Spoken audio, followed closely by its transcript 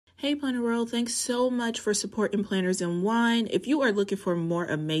Hey Planner World, thanks so much for supporting Planners and Wine. If you are looking for more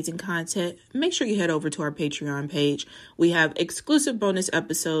amazing content, make sure you head over to our Patreon page. We have exclusive bonus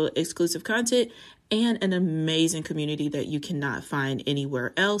episode, exclusive content, and an amazing community that you cannot find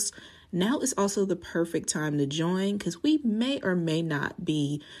anywhere else. Now is also the perfect time to join because we may or may not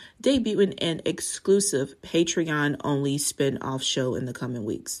be debuting an exclusive Patreon-only spin-off show in the coming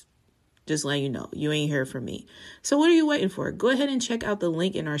weeks. Just letting you know, you ain't heard from me. So what are you waiting for? Go ahead and check out the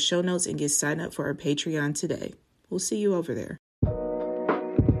link in our show notes and get signed up for our Patreon today. We'll see you over there.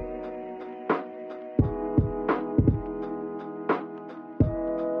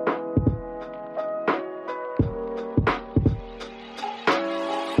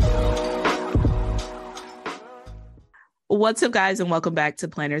 What's up, guys, and welcome back to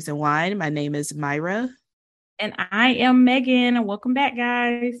Planners and Wine. My name is Myra. And I am Megan, and welcome back,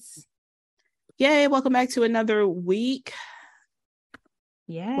 guys. Yay, welcome back to another week.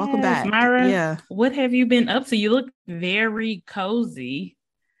 Yeah, welcome back. Myra. Yeah. What have you been up to? You look very cozy.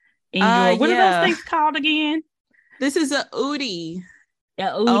 In your what are those things called again? This is a Oodie.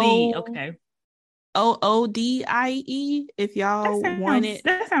 Yeah, Oodie. Okay. OODIE. If y'all want it.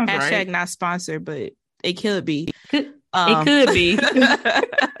 That sounds hashtag right. Not sponsored, but it could be. It could be.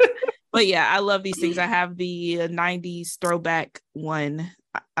 But yeah, I love these things. I have the 90s throwback one.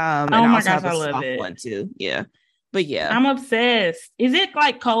 And I also have a soft one too. Yeah. But yeah. I'm obsessed. Is it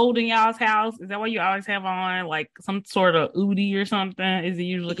like cold in y'all's house? Is that what you always have on? Like some sort of Oodie or something? Is it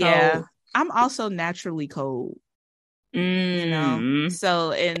usually cold? Yeah. I'm also naturally cold. You know?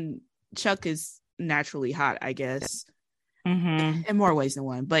 So, and Chuck is naturally hot, I guess. Mm-hmm. In more ways than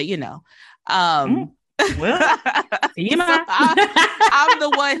one. But you know. Well, I'm the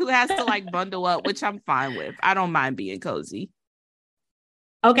one who has to like bundle up, which I'm fine with. I don't mind being cozy.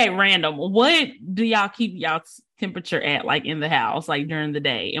 Okay, random. What do y'all keep y'all's temperature at, like in the house, like during the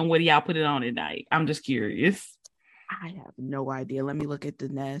day, and what do y'all put it on at night? I'm just curious. I have no idea. Let me look at the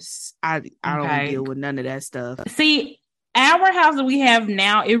Nest. I don't deal with none of that stuff. See, our house that we have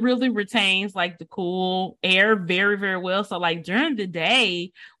now, it really retains like the cool air very, very well. So like during the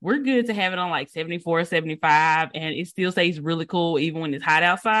day, we're good to have it on like 74, 75, and it still stays really cool even when it's hot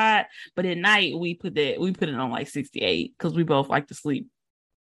outside. But at night, we put it on like 68 because we both like to sleep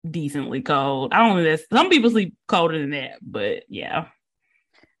decently cold. I don't know that some people sleep colder than that, but yeah.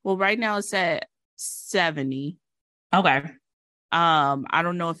 Well, right now it's at 70. Okay. I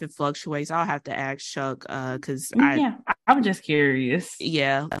don't know if it fluctuates. I'll have to ask Chuck because I'm just curious.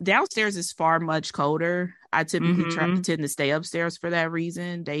 Yeah, downstairs is far much colder. I typically tend to stay upstairs for that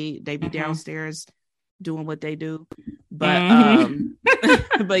reason. They be downstairs doing what they do, but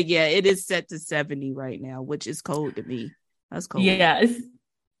but yeah, it is set to 70 right now, which is cold to me. That's cold.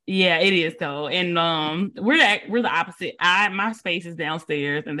 Yeah, it is though, and we're the opposite. My space is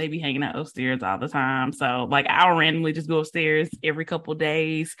downstairs, and they be hanging out upstairs all the time. So like, I'll randomly just go upstairs every couple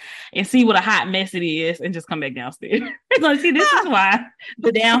days and see what a hot mess it is, and just come back downstairs. So see, this is why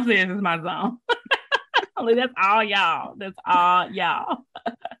the downstairs is my zone. That's all y'all. That's all y'all.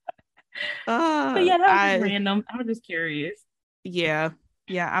 But yeah, that was random. I was just curious. Yeah,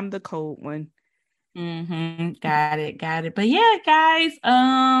 I'm the cold one. Got it. But yeah, guys,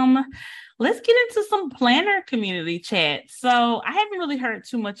 let's get into some planner community chat. So I haven't really heard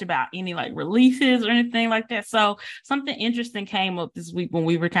too much about any like releases or anything like that. So something interesting came up this week when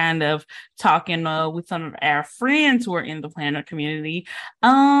we were kind of talking with some of our friends who are in the planner community. We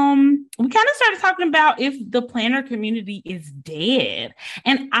kind of started talking about if the planner community is dead.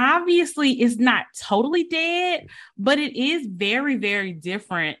 And obviously it's not totally dead, but it is very, very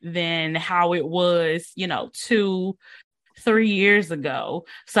different than how it was, 2-3 years ago.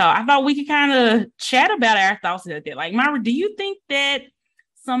 So I thought we could kind of chat about our thoughts about that. Like, Myra, do you think that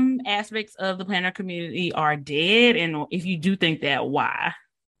some aspects of the planner community are dead? And if you do think that, why?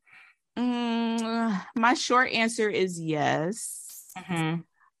 My short answer is yes.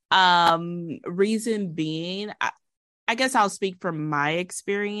 Reason being, I guess I'll speak from my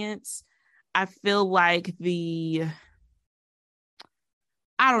experience. I feel like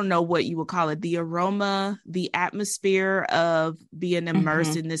I don't know what you would call it, the aroma, the atmosphere of being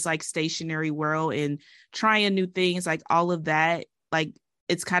immersed in this like stationary world and trying new things, like all of that, like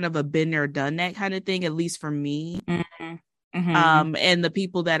it's kind of a been there, done that kind of thing, at least for me. And the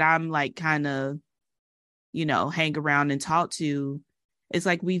people that I'm like kind of, hang around and talk to, it's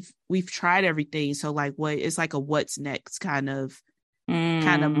like we've tried everything. So like it's like a what's next kind of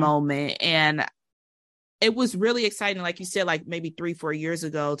moment. And it was really exciting, like you said, like maybe 3-4 years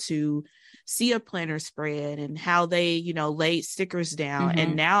ago, to see a planner spread and how they, laid stickers down.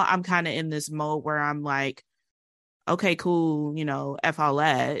 And now I'm kind of in this mode where I'm like, okay, cool, F all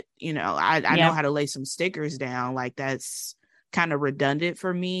that. I know Yeah. how to lay some stickers down. Like that's kind of redundant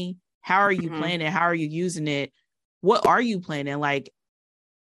for me. How are you Mm-hmm. planning? How are you using it? What are you planning? Like,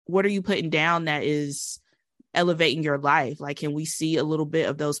 what are you putting down that is elevating your life? Like, can we see a little bit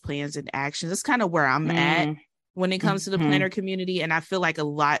of those plans in action? That's kind of where I'm at when it comes to the Mm-hmm. planner community. And I feel like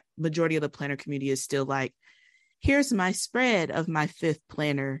majority of the planner community is still like, here's my spread of my fifth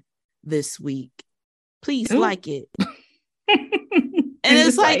planner this week. Please Ooh. like it. And And it's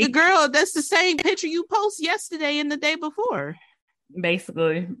it's like, like, girl, that's the same picture you post yesterday and the day before.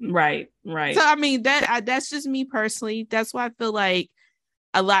 basically, right, So right. I mean that's just me personally. That's why I feel like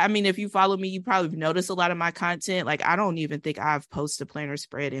a lot. I mean, if you follow me, you probably notice a lot of my content. Like I don't even think I've posted a planner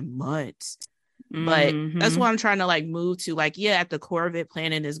spread in months. But that's Mm-hmm. what I'm trying to like move to. Like, yeah, at the core of it,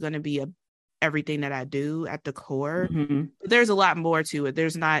 planning is going to be everything that I do at the core. Mm-hmm. But there's a lot more to it.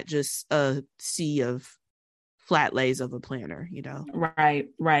 There's not just a sea of flat lays of a planner. Right,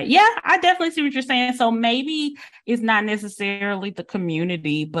 right. Yeah, I definitely see what you're saying. So maybe it's not necessarily the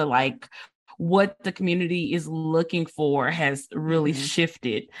community, but like what the community is looking for has really Mm-hmm.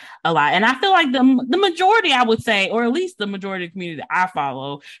 shifted a lot. And I feel like the majority, I would say, or at least the majority of the community I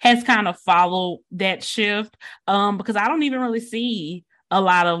follow has kind of followed that shift. Because I don't even really see a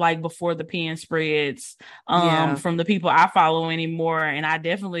lot of like before the pen spreads Yeah. from the people I follow anymore. And I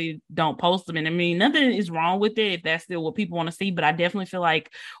definitely don't post them. And I mean, nothing is wrong with it if that's still what people want to see. But I definitely feel like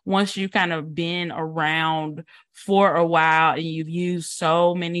once you've kind of been around for a while and you've used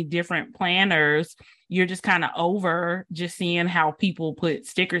so many different planners, you're just kind of over just seeing how people put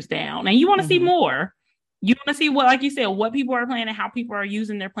stickers down. And you want to see Mm-hmm. more. You want to see what, like you said, what people are planning, how people are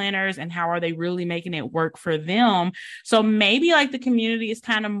using their planners, and how are they really making it work for them. So maybe like the community is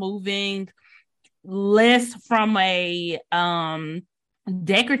kind of moving less from a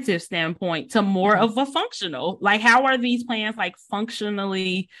decorative standpoint to more Mm-hmm. of a functional. Like, how are these plans like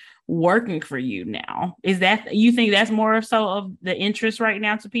functionally working for you now? Is that, you think that's more so of the interest right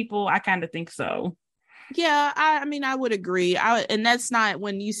now to people? I kind of think so. Yeah, I mean, I would agree. And that's not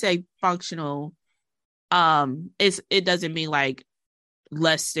when you say functional, it doesn't mean like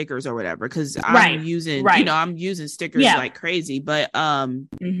less stickers or whatever, because I'm Right, using, right. I'm using stickers Yeah. like crazy, but it's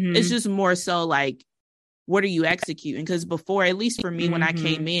Mm-hmm. just more so like, what are you executing? Because before, at least for me, when I Mm-hmm.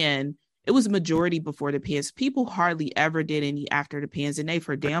 came in, it was majority before the pans. People hardly ever did any after the pans, and they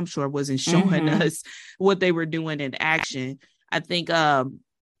for damn sure wasn't showing Mm-hmm. us what they were doing in action. I think a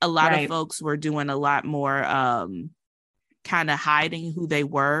lot of Right. folks were doing a lot more kind of hiding who they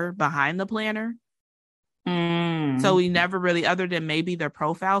were behind the planner. So Mm. we never really, other than maybe their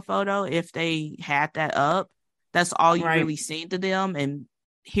profile photo, if they had that up, that's all you Right. really seen to them and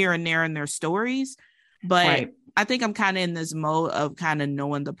here and there in their stories. But Right. I think I'm kind of in this mode of kind of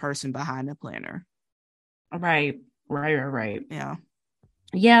knowing the person behind the planner. Right. Right. Right. Right. Yeah.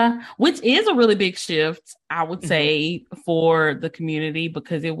 Yeah, which is a really big shift, I would Mm-hmm. say, for the community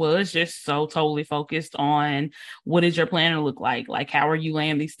because it was just so totally focused on what does your planner look like? Like, how are you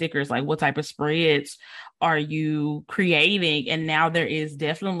laying these stickers? Like, what type of spreads are you creating? And now there is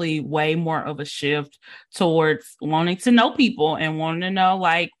definitely way more of a shift towards wanting to know people and wanting to know,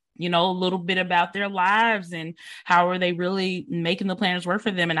 like, a little bit about their lives and how are they really making the planners work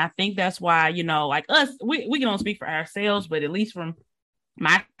for them. And I think that's why, like us, we can only speak for ourselves, but at least from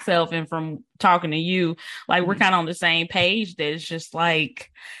myself and from talking to you, like we're Mm-hmm. kind of on the same page that it's just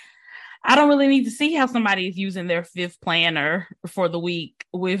like I don't really need to see how somebody is using their fifth planner for the week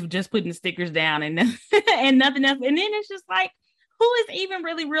with just putting stickers down and and nothing else. And then it's just like, who is even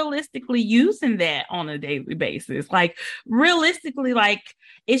really realistically using that on a daily basis? Like realistically, like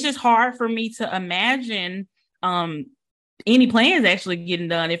it's just hard for me to imagine any plans actually getting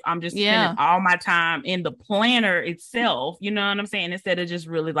done if I'm just spending Yeah. all my time in the planner itself, you know what I'm saying? Instead of just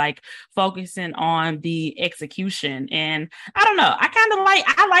really like focusing on the execution. And I don't know,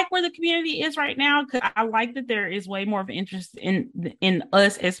 I like where the community is right now because I like that there is way more of interest in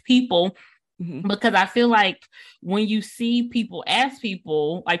us as people Mm-hmm. because I feel like when you see people as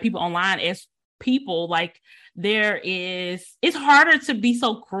people, like people online as people, like it's harder to be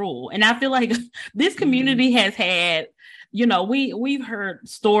so cruel. And I feel like this Mm-hmm. community has had, we've heard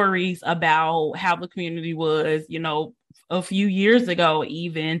stories about how the community was, a few years ago,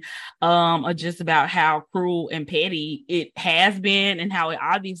 even just about how cruel and petty it has been and how it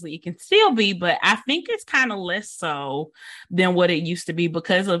can still be, but I think it's kind of less so than what it used to be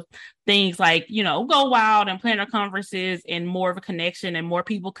because of things like, Go Wild and planner conferences and more of a connection and more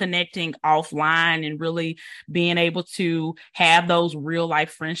people connecting offline and really being able to have those real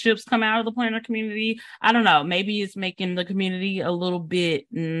life friendships come out of the planner community. I don't know. Maybe it's making the community a little bit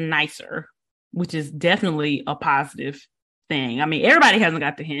nicer. which is definitely a positive thing. I mean, everybody hasn't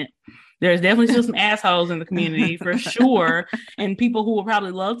got the hint. There's definitely still some assholes in the community for sure. And people who will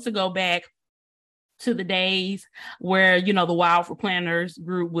probably love to go back to the days where, you know, the Wild for Planners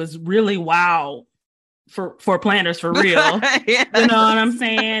group was really wild for planners for real. Yes. You know what I'm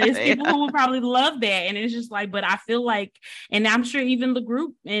saying? It's people who would probably love that. And it's just like, but I feel like, and I'm sure even the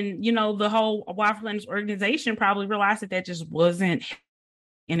group and, you know, the whole Wild for Planners organization probably realized that just wasn't,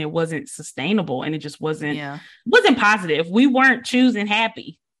 and it wasn't sustainable, and it just wasn't positive. We weren't choosing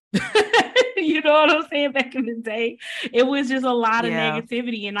happy. You know what I'm saying? Back in the day, it was just a lot of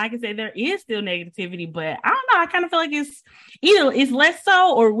negativity. And like I said, there is still negativity, but I don't know. I kind of feel like it's either it's less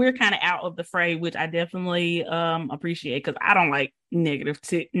so, or we're kind of out of the fray, which I definitely appreciate, because I don't like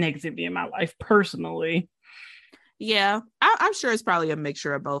negativity in my life personally. Yeah, I'm sure it's probably a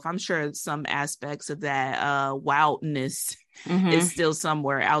mixture of both. I'm sure some aspects of that wildness is still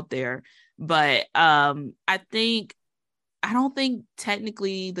somewhere out there. But I don't think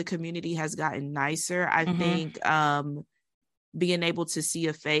technically the community has gotten nicer. I think being able to see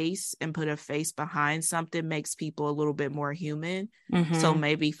a face and put a face behind something makes people a little bit more human. So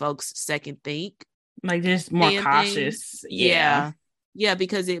maybe folks second think. Like just more cautious. Yeah,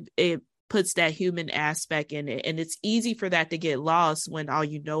 because it puts that human aspect in it. And it's easy for that to get lost when all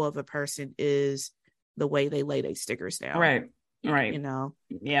you know of a person is the way they lay their stickers down. Right. You know?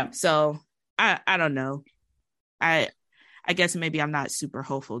 Yeah. So I don't know. I guess maybe I'm not super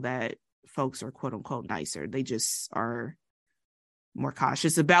hopeful that folks are quote unquote nicer. They just are more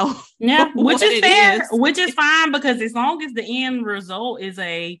cautious about which is fair, which is fine, because as long as the end result is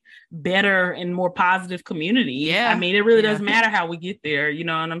a better and more positive community, I mean, it really doesn't matter how we get there, you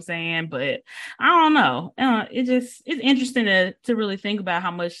know what I'm saying? But I don't know, it's interesting to really think about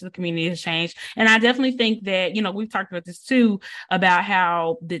how much the community has changed. And I definitely think that, you know, we've talked about this too, about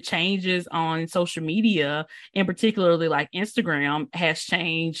how the changes on social media, and particularly like Instagram, has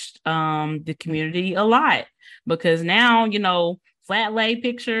changed the community a lot, because now, you know, flat lay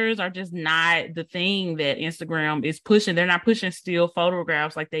pictures are just not the thing that Instagram is pushing. They're not pushing still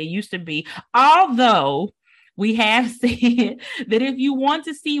photographs like they used to be. Although we have said that if you want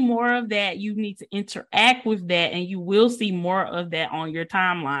to see more of that, you need to interact with that, and you will see more of that on your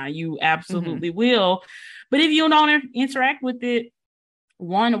timeline. You absolutely will. But if you don't interact with it,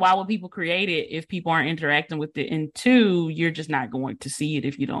 one, why would people create it if people aren't interacting with it? And two, you're just not going to see it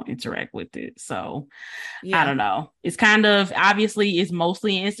if you don't interact with it. So I don't know. It's kind of, obviously it's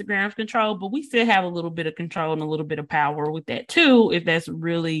mostly in Instagram's control, but we still have a little bit of control and a little bit of power with that too, if that's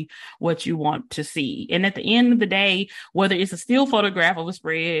really what you want to see. And at the end of the day, whether it's a still photograph of a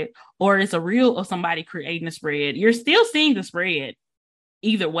spread or it's a reel of somebody creating a spread, you're still seeing the spread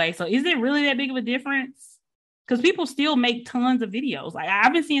either way. So is it really that big of a difference? Because people still make tons of videos. Like,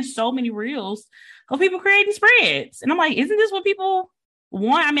 I've been seeing so many reels of people creating spreads. And I'm like, isn't this what people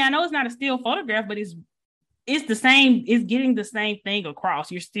want? I mean, I know it's not a still photograph, but it's the same. It's getting the same thing across.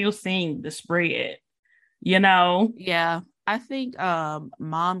 You're still seeing the spread, you know? Yeah. I think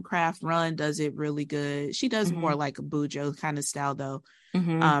Mom Craft Run does it really good. She does more like a Bujo kind of style though,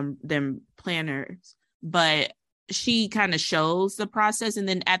 than planners. But she kind of shows the process, and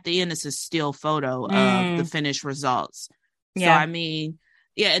then at the end it's a still photo of the finished results. So I mean,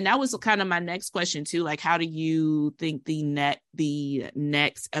 and that was kind of my next question too, like how do you think the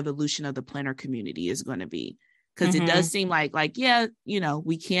next evolution of the planner community is going to be? Because it does seem like you know,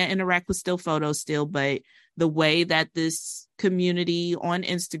 we can't interact with still photos still, but the way that this community on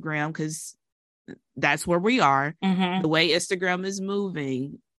Instagram, because that's where we are, the way Instagram is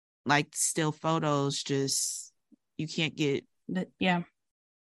moving, like still photos just, you can't get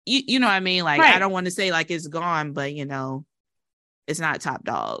you know what I mean, like I don't want to say like it's gone, but you know, it's not top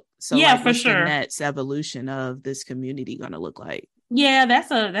dog. So like, for sure, the next evolution of this community going to look like?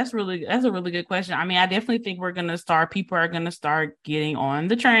 That's a really good question. I mean, I definitely think people are going to start getting on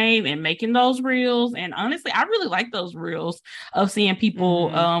the train and making those reels. And honestly, I really like those reels of seeing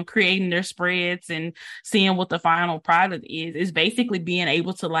people creating their spreads and seeing what the final product is. It's basically being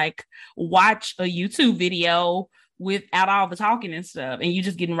able to like watch a YouTube video without all the talking and stuff, and you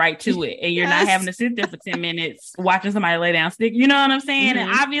just getting right to it, and you're not having to sit there for 10 minutes watching somebody lay down stick, you know what I'm saying? And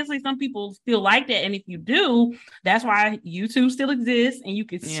obviously some people still like that, and if you do, that's why YouTube still exists, and you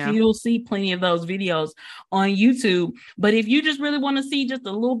can still see plenty of those videos on YouTube. But if you just really want to see just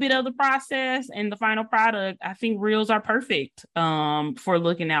a little bit of the process and the final product, I think reels are perfect for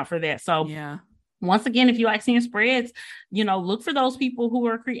looking out for that. So once again, if you like seeing spreads, you know, look for those people who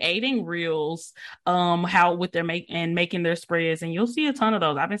are creating reels, making their spreads, and you'll see a ton of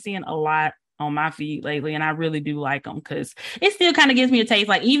those. I've been seeing a lot on my feed lately, and I really do like them because it still kind of gives me a taste.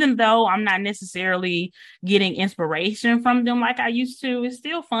 Like, even though I'm not necessarily getting inspiration from them like I used to, it's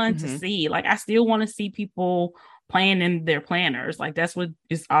still fun to see. Like, I still want to see people playing in their planners. Like, that's what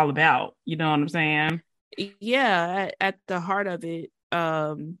it's all about. You know what I'm saying? Yeah, at the heart of it,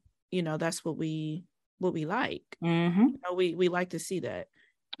 that's what we like. We like to see that.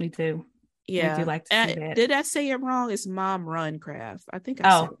 Me too. Yeah, we do like to see that. Did I say it wrong? It's Mom Run Craft. I think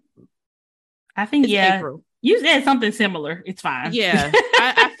I said it. I think it's April. You said something similar. It's fine. Yeah,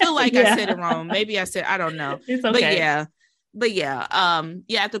 I feel like I said it wrong. Maybe I said, I don't know. It's okay. But yeah,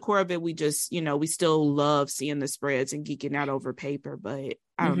 at the core of it, we just, we still love seeing the spreads and geeking out over paper. But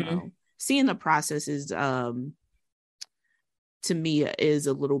I don't know, seeing the process is, to me, is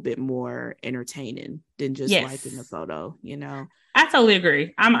a little bit more entertaining than just liking the photo. I totally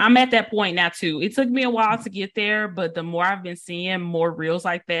agree. I'm at that point now too. It took me a while to get there, but the more I've been seeing more reels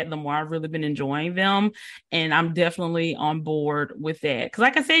like that, the more I've really been enjoying them. And I'm definitely on board with that. Because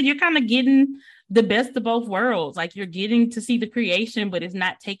like I said, you're kind of getting the best of both worlds. Like, you're getting to see the creation, but it's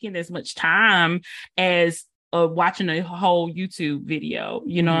not taking as much time as watching a whole YouTube video.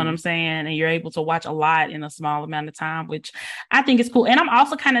 You know what I'm saying? And you're able to watch a lot in a small amount of time, which I think is cool. And I'm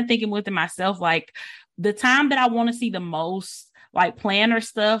also kind of thinking within myself, like, the time that I want to see the most like planner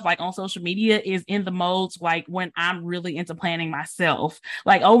stuff like on social media is in the modes like when I'm really into planning myself.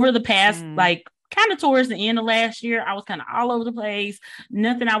 Like, over the past like kind of towards the end of last year, I was kind of all over the place.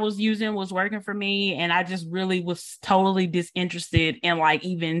 Nothing I was using was working for me. And I just really was totally disinterested in like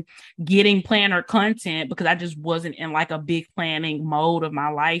even getting planner content because I just wasn't in like a big planning mode of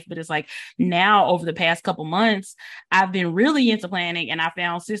my life. But it's like now over the past couple months, I've been really into planning and I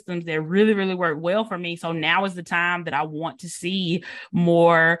found systems that really, really work well for me. So now is the time that I want to see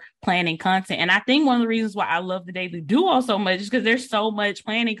more planning content. And I think one of the reasons why I love the Daily Duo so much is because there's so much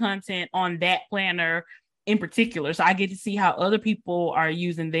planning content on that planner in particular. So I get to see how other people are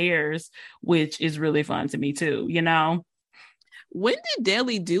using theirs, which is really fun to me too, When did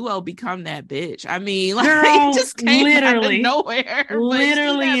Daily Duo become that bitch? I mean, like, girl, it just came literally out of nowhere.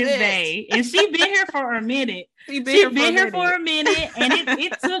 Literally is they. And she been here for a minute. She's been here for a minute. And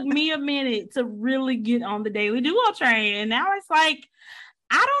it took me a minute to really get on the Daily Duo train. And now it's like,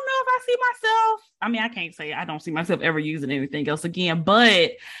 I don't know if I see myself. I mean, I can't say I don't see myself ever using anything else again,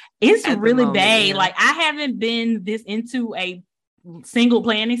 but it's really bad. Yeah. Like, I haven't been this into a single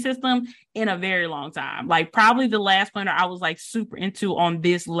planning system in a very long time. Like, probably the last planner I was like super into on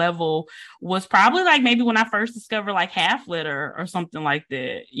this level was probably like maybe when I first discovered like Half Litter or something like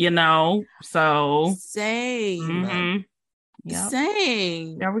that, so same. Yep.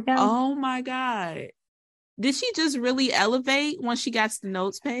 Same. There we go. Oh my God. Did she just really elevate once she got to the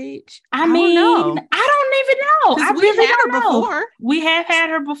notes page? I mean, I don't even know. I really don't know. Before. We have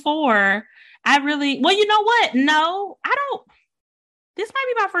had her before. Well, you know what? No, I don't. This might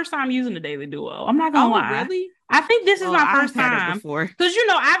be my first time using the Daily Duo. I'm not gonna lie. Really? I think this is my first time because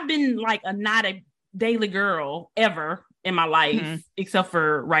I've been like not a daily girl ever in my life, except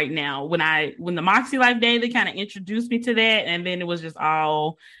for right now when the Moxie Life Daily kind of introduced me to that, and then it was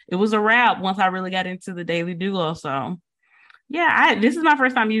a wrap once I really got into the Daily Duo. So yeah, this is my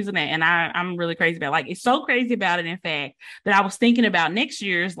first time using it, and I'm really crazy about it. Like, it's so crazy about it, in fact, that I was thinking about next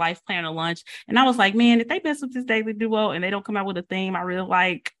year's Life Planner Lunch, and I was like, man, if they mess with this Daily Duo and they don't come out with a theme I really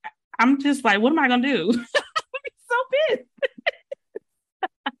like, I'm just like, what am I gonna do? I'm so pissed.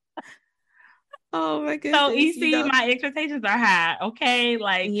 Oh my goodness. So EC, my expectations are high. Okay,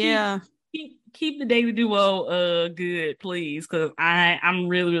 like, yeah, keep the Daily Duo good, please, because I'm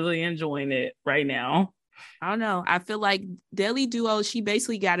really, really enjoying it right now. I don't know. I feel like Daily Duo, she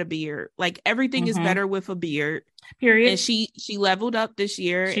basically got a beard. Like, everything is better with a beard. Period. And she leveled up this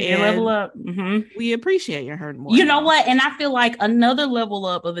year. She leveled up. We appreciate her more. You know what? And I feel like another level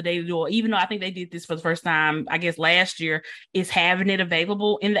up of the Daily Duo, even though I think they did this for the first time, I guess last year, is having it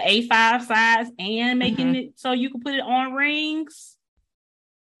available in the A5 size and making it so you can put it on rings.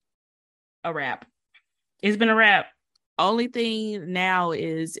 A wrap. It's been a wrap. Only thing now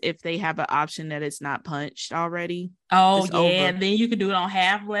is if they have an option that it's not punched already. Oh yeah, over. Then you could do it on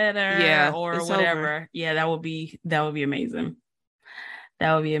Half Letter or whatever. Over. Yeah, that would be amazing.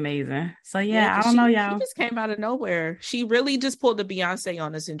 That would be amazing. So yeah, I don't know, y'all. She just came out of nowhere. She really just pulled the Beyonce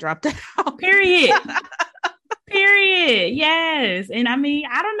on us and dropped it out. Period. Period. Yes. And I mean,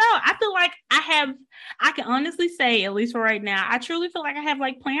 I don't know. I feel like I can honestly say, at least for right now, I truly feel like I have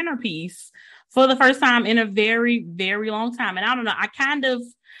like planner piece for the first time in a very, very long time. And I don't know,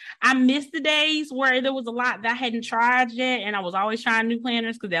 I missed the days where there was a lot that I hadn't tried yet, and I was always trying new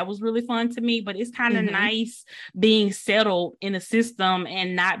planners because that was really fun to me. But it's kind of nice being settled in a system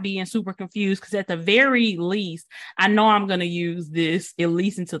and not being super confused, because at the very least, I know I'm going to use this at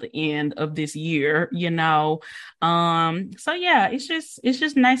least until the end of this year, you know. So yeah, it's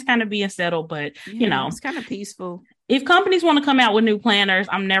just nice kind of being settled, but you know, it's kind of peaceful. If companies want to come out with new planners,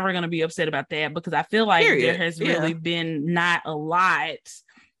 I'm never going to be upset about that, because I feel like there has really been not a lot,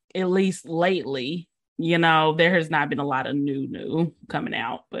 at least lately, you know, there has not been a lot of new coming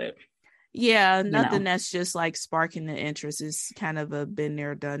out, but yeah, nothing that's just like sparking the interest. Is kind of a been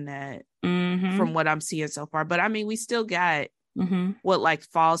there, done that from what I'm seeing so far. But I mean, we still got what, like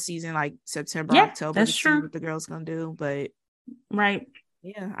fall season, like September, October. That's true. See what the girl's gonna do, but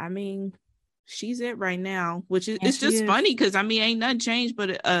yeah, I mean, she's it right now, which is it's just funny because I mean, ain't nothing changed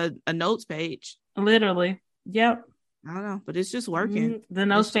but a notes page. Literally, yep. I don't know, but it's just working. The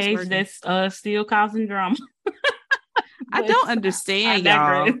notes page that's still causing drama. I don't understand,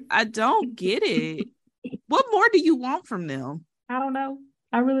 y'all. I don't get it. What more do you want from them? I don't know.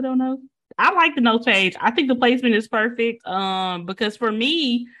 I really don't know. I like the notes page. I think the placement is perfect. Because for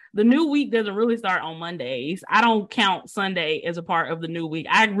me, the new week doesn't really start on Mondays. I don't count Sunday as a part of the new week.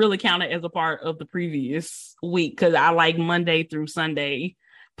 I really count it as a part of the previous week because I like Monday through Sunday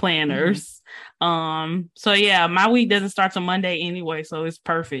planners. So yeah, my week doesn't start till Monday anyway, so it's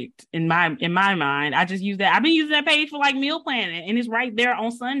perfect in my mind. I just use that. I've been using that page for like meal planning, and it's right there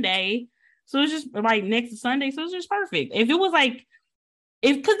on Sunday, so it's just like next to Sunday, so it's just perfect. If it was like,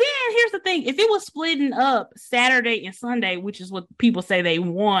 because then here's the thing, if it was splitting up Saturday and Sunday, which is what people say they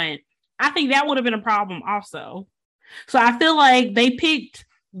want, I think that would have been a problem also. So I feel like they picked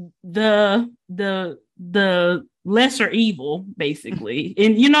the lesser evil, basically.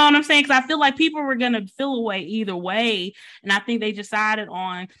 And you know what I'm saying? Because I feel like people were going to feel away either way. And I think they decided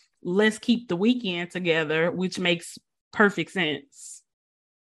on, let's keep the weekend together, which makes perfect sense.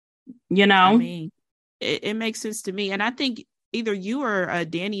 You know? I mean, it makes sense to me. And I think either you or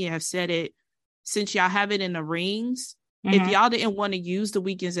Danny have said it, since y'all have it in the rings, if y'all didn't want to use the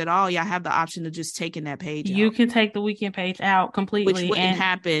weekends at all, y'all have the option of just taking that page out. You can take the weekend page out completely. Which wouldn't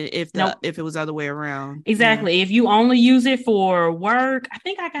happen if if it was the other way around. Exactly. Yeah. If you only use it for work, I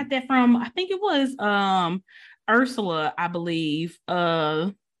think I got that from, I think it was Ursula, I believe.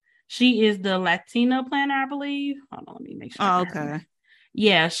 She is the Latina planner, I believe. Hold on, let me make sure. Oh, okay.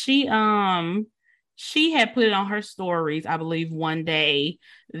 Yeah, she had put it on her stories, I believe, one day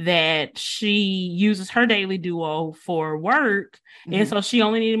that she uses her daily duo for work. And so she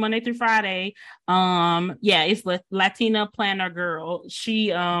only needed Monday through Friday. It's Latina Planner Girl. She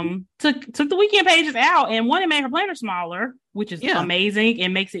took the weekend pages out, and one, it made her planner smaller, which is amazing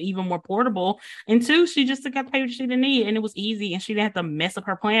and makes it even more portable. And two, she just took out the pages she didn't need, and it was easy, and she didn't have to mess up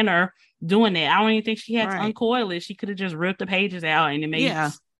her planner doing that. I don't even think she had to uncoil it. She could have just ripped the pages out, and it made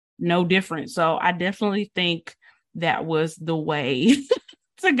no difference. So I definitely think that was the way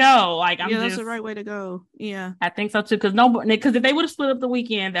to go. Like, that's the right way to go. Yeah, I think so too. Because if they would have split up the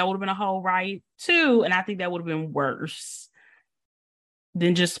weekend, that would have been a whole right too, and I think that would have been worse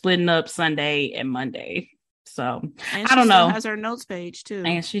than just splitting up Sunday and Monday. So and I don't know. She has her notes page too,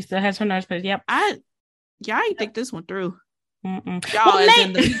 and she still has her notes page. Yep. I ain't think this one through. Y'all,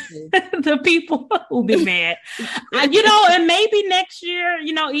 the people will be mad. And maybe next year,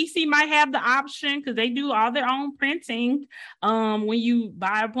 EC might have the option, because they do all their own printing. When you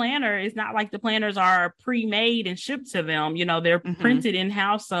buy a planner, it's not like the planners are pre-made and shipped to them. They're printed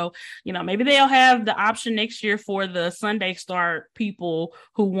in-house. So, maybe they'll have the option next year for the Sunday start people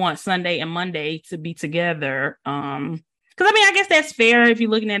who want Sunday and Monday to be together. Because I guess that's fair if you're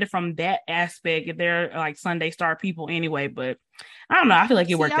looking at it from that aspect, if they're like Sunday start people anyway. But I don't know. I feel like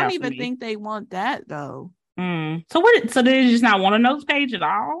it worked out. I don't even think they want that though. So do they just not want a notes page at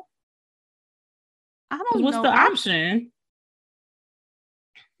all? I don't know. What's the option?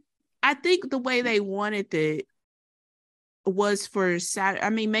 I think the way they wanted it was for Saturday. I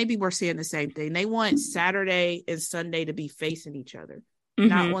mean, maybe we're saying the same thing. They want Saturday and Sunday to be facing each other,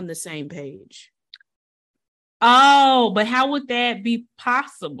 not on the same page. Oh, but how would that be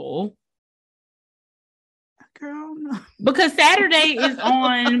possible? Girl, no. Because Saturday is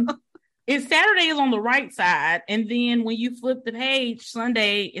on the right side, and then when you flip the page,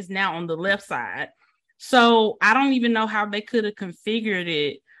 Sunday is now on the left side. So I don't even know how they could have configured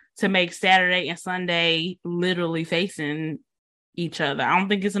it to make Saturday and Sunday literally facing each other. I don't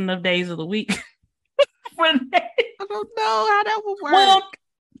think it's enough days of the week for that. I don't know how that would work. Well,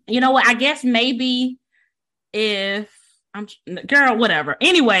 you know what? I guess maybe if girl, whatever.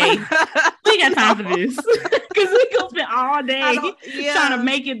 Anyway, we got time for this because we gonna spend all day trying to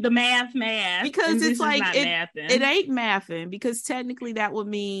make it the math because it's like it ain't mathing, because technically that would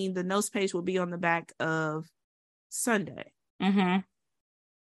mean the notes page will be on the back of Sunday. But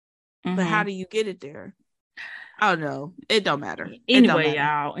how do you get it there? I don't know. It don't matter. Anyway,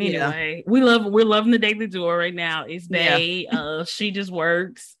 y'all. Anyway, we're loving the Daily Duo right now. It's Bay. She just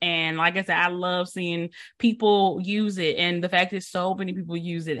works, and like I said, I love seeing people use it, and the fact that so many people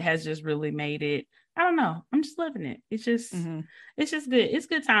use it has just really made it. I don't know. I'm just loving it. It's just, it's just good. It's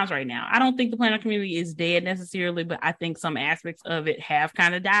good times right now. I don't think the planner community is dead necessarily, but I think some aspects of it have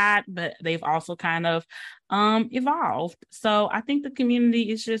kind of died, but they've also kind of evolved. So I think the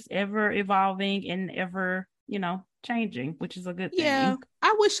community is just ever evolving and ever, changing, which is a good thing. Yeah,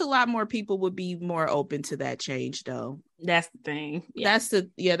 I wish a lot more people would be more open to that change, though. That's the thing. Yeah. That's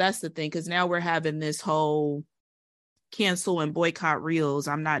the thing, because now we're having this whole cancel and boycott reels.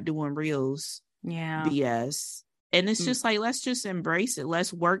 I'm not doing reels. Yeah. BS. And it's just like, let's just embrace it.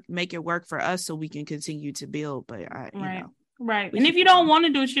 Let's make it work for us so we can continue to build. But Right. And if you don't want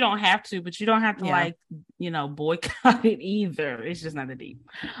to do it, you don't have to, but you don't have to boycott it either. It's just not that deep.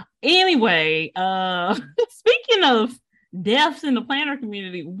 Anyway, speaking of deaths in the planner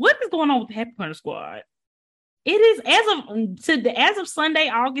community, what is going on with the Happy Planner Squad? It is as of Sunday,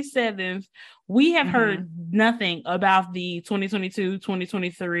 August 7th, we have heard nothing about the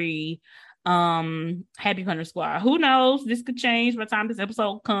 2022-2023 Happy Planner Squad. Who knows? This could change by the time this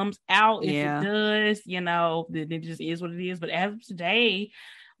episode comes out. If it does, then it just is what it is. But as of today,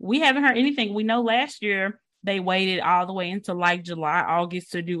 we haven't heard anything. We know last year they waited all the way until like July,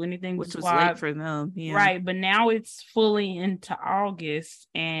 August to do anything, which was late for them. Yeah. Right. But now it's fully into August.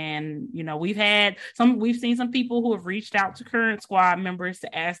 And, we've seen some people who have reached out to current squad members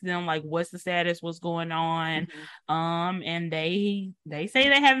to ask them, like, what's the status, what's going on. And they say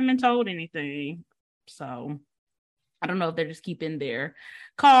they haven't been told anything. So I don't know if they're just keeping their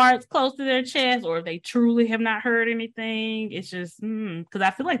cards close to their chest or if they truly have not heard anything. It's just, because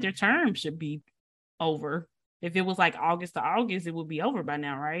I feel like their term should be over. If it was like August to August, it would be over by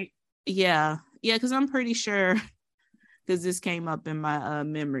now, right? Yeah, because I'm pretty sure, because this came up in my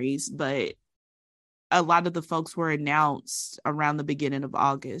memories, but a lot of the folks were announced around the beginning of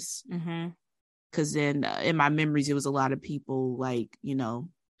August. Because then in my memories, it was a lot of people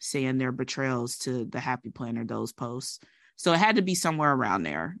saying their betrayals to the Happy Planner, those posts. So it had to be somewhere around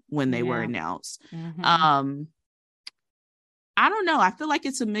there when they were announced. I don't know. I feel like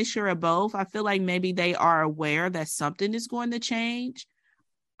it's a mixture of both. I feel like maybe they are aware that something is going to change.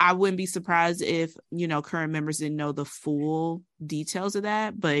 I wouldn't be surprised if, current members didn't know the full details of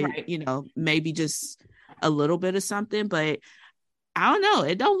that, but, maybe just a little bit of something. But I don't know.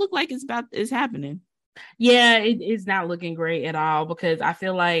 It don't look like it's happening. Yeah, it's not looking great at all, because I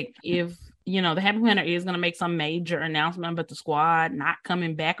feel like if the Happy Planner is going to make some major announcement about the squad not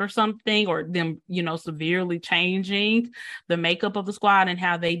coming back or something, or them, severely changing the makeup of the squad and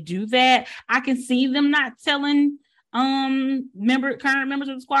how they do that, I can see them not telling current members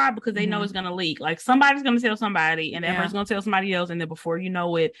of the squad, because they know it's going to leak. Like, somebody's going to tell somebody, and that person's going to tell somebody else, and then before you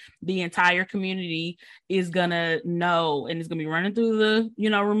know it, the entire community is going to know, and it's going to be running through the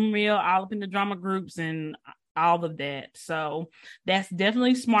rumor mill, all up in the drama groups and all of that. So that's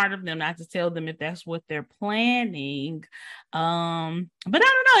definitely smart of them not to tell them if that's what they're planning. But I don't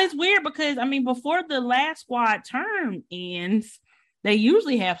know, it's weird because before the last squad term ends, they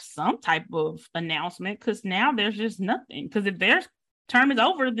usually have some type of announcement, because now there's just nothing. Because if their term is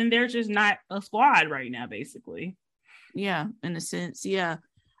over, then there's just not a squad right now, basically. Yeah, in a sense. Yeah.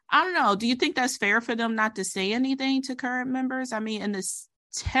 I don't know. Do you think that's fair for them not to say anything to current members? And this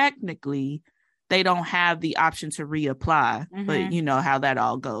technically they don't have the option to reapply, but you know how that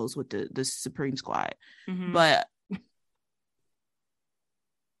all goes with the Supreme Squad. But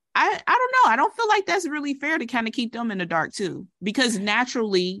I don't know. I don't feel like that's really fair to kind of keep them in the dark too, because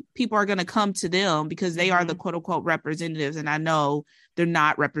naturally people are going to come to them because they are the quote unquote representatives. And I know they're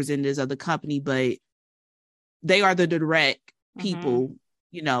not representatives of the company, but they are the direct people,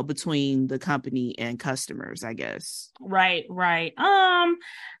 between the company and customers, I guess. Right.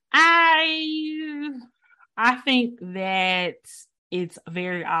 I think that it's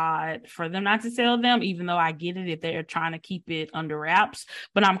very odd for them not to tell them, even though I get it if they're trying to keep it under wraps.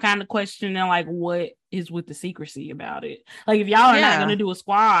 But I'm kind of questioning, like, what is with the secrecy about it? Like, if y'all are not going to do a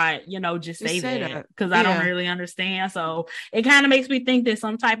squad, just say that, because I don't really understand. So it kind of makes me think that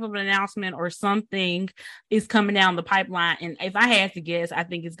some type of an announcement or something is coming down the pipeline. And if I had to guess, I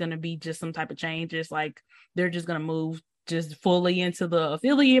think it's going to be just some type of changes. Like, they're just going to move just fully into the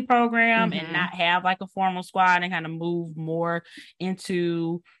affiliate program and not have like a formal squad, and kind of move more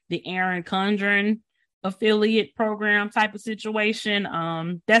into the Erin Condren affiliate program type of situation.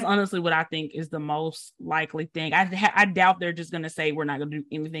 That's honestly what I think is the most likely thing. I doubt they're just going to say we're not going to do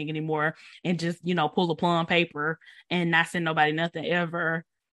anything anymore and just, you know, pull a plum paper and not send nobody nothing ever.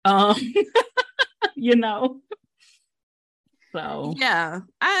 You know. So I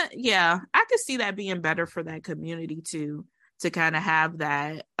could see that being better for that community too, to kind of have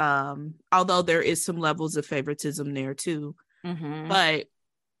that. Although there is some levels of favoritism there too, but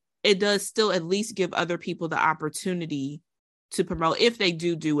it does still at least give other people the opportunity to promote if they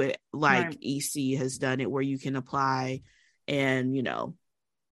do it like right. EC has done it, where you can apply and, you know,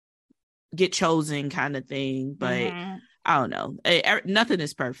 get chosen kind of thing. But I don't know. Nothing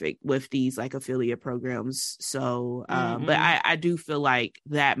is perfect with these like affiliate programs. So, but I do feel like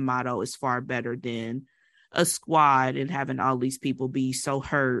that motto is far better than a squad and having all these people be so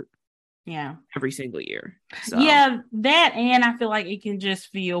hurt. Yeah. Every single year. So. Yeah, that, and I feel like it can just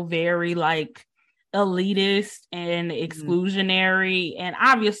feel very like elitist and exclusionary. And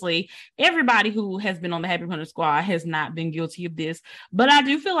obviously everybody who has been on the Happy Planner Squad has not been guilty of this, but I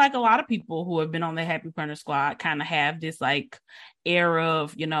do feel like a lot of people who have been on the Happy Planner Squad kind of have this like era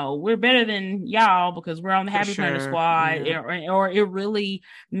of, you know, we're better than y'all because we're on the Happy Planner Squad. Yeah. Or it really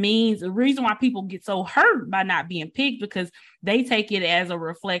means the reason why people get so hurt by not being picked, because they take it as a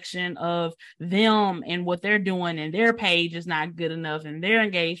reflection of them and what they're doing, and their page is not good enough, and their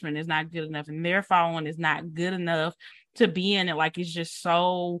engagement is not good enough, and their following is not good enough to be in it. Like, it's just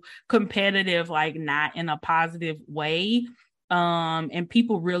so competitive, like not in a positive way. And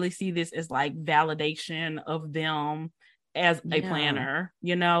people really see this as like validation of them as a planner,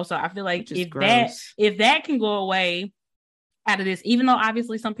 you know? So I feel like if that can go away out of this, even though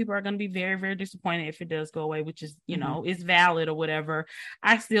obviously some people are going to be very, very disappointed if it does go away, which is, you know, is valid or whatever,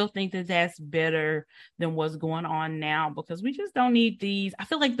 I still think that that's better than what's going on now, because we just don't need these. I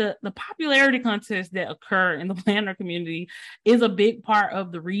feel like the popularity contests that occur in the planner community is a big part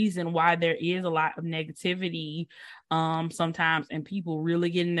of the reason why there is a lot of negativity sometimes, and people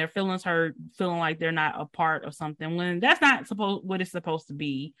really getting their feelings hurt, feeling like they're not a part of something when that's not what it's supposed to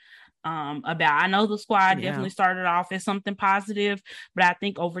be about. I know the squad definitely started off as something positive, but I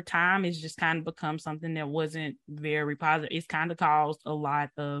think over time it's just kind of become something that wasn't very positive. It's kind of caused a lot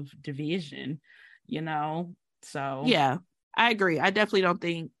of division, you know? So yeah, I agree. I definitely don't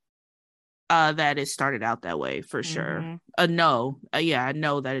think that it started out that way for sure. I know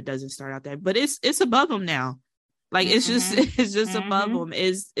that it doesn't start out that, but it's above them now. Like it's just above them.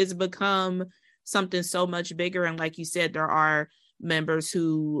 It's become something so much bigger, and like you said, there are members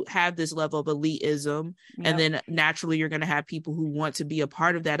who have this level of elitism, and then naturally you're going to have people who want to be a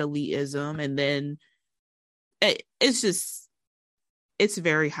part of that elitism, and then it's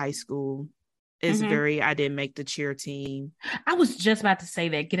very high school. It's very, I didn't make the cheer team. I was just about to say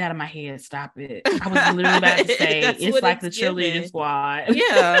that. Get out of my head. Stop it. I was literally about to say it's like the cheerleading squad.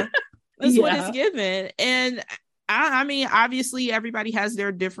 Yeah, that's what it's given. And I mean, obviously everybody has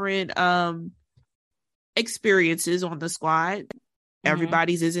their different experiences on the squad.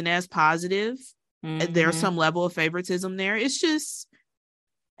 Everybody's isn't as positive. There's some level of favoritism there. It's just,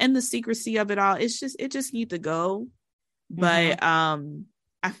 and the secrecy of it all, it just need to go. But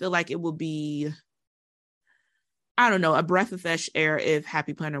I feel like it will be, I don't know, a breath of fresh air if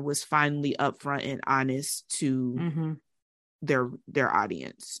Happy Planner was finally upfront and honest to their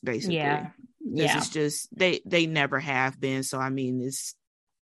audience, basically. It's just they never have been. So I mean, it's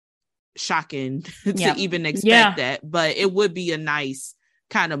shocking to even expect that, but it would be a nice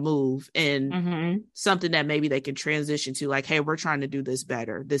kind of move and something that maybe they can transition to, like, hey, we're trying to do this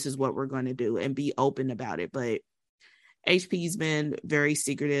better, this is what we're going to do, and be open about it. But HP's been very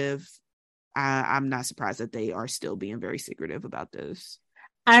secretive. I'm not surprised that they are still being very secretive about this.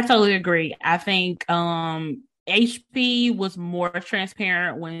 I totally agree. I think HP was more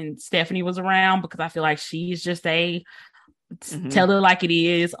transparent when Stephanie was around, because I feel like she's just a tell it like it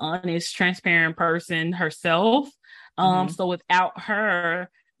is, honest, transparent person herself. So without her,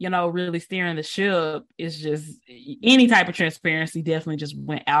 you know, really steering the ship, it's just any type of transparency definitely just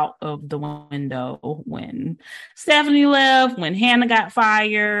went out of the window when Stephanie left, when Hannah got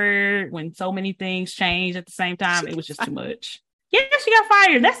fired, when so many things changed at the same time. It was just too much. Yeah, she got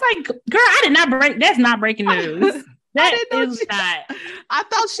fired. That's like, girl, I did not break. That's not breaking news. That is not. I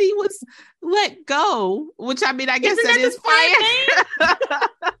thought she was let go, which I mean, I guess that is fire.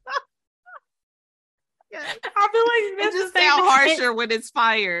 Yeah. I feel like it just sound harsher when it's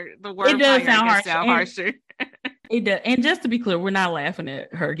fired. The word it does sound harsher. It does. And just to be clear, we're not laughing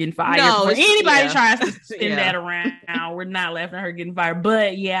at her getting fired. No, For anybody tries to spin Yeah. that around, we're not laughing at her getting fired.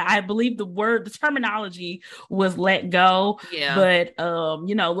 But yeah, I believe the terminology was let go. Yeah. But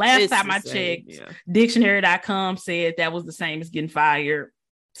last It's time the I same, checked, yeah. dictionary.com said that was the same as getting fired.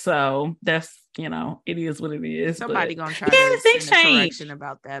 So that's, it is what it is. Somebody but, gonna try yeah, to things send a change. correction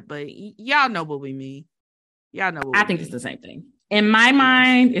about that, but y'all know what we mean. Y'all know what I think it's the same thing. In my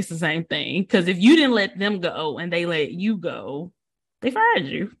mind, it's the same thing. Because if you didn't let them go and they let you go, they fired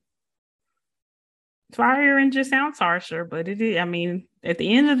you. Firing just sounds harsher, but it is. I mean, at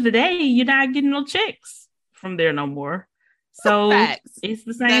the end of the day, you're not getting no checks from there no more. So Facts. It's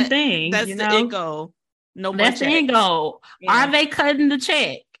the same thing. That's the end goal. No more That's the end goal. Yeah. Are they cutting the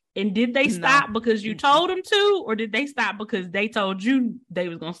check? And did they stop because you told them to, or did they stop because they told you they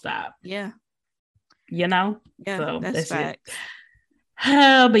was gonna stop? Yeah. Yeah, so that's facts.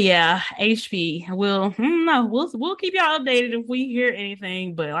 But yeah, HP. We'll keep y'all updated if we hear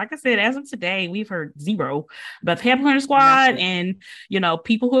anything. But like I said, as of today, we've heard zero about the Pamela Hunter Squad, and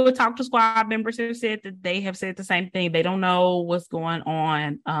people who have talked to squad members have said that they have said the same thing. They don't know what's going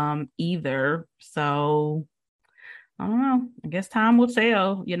on either. So I don't know. I guess time will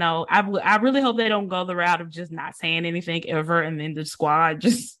tell. I really hope they don't go the route of just not saying anything ever and then the squad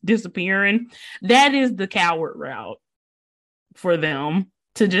just disappearing. That is the coward route for them,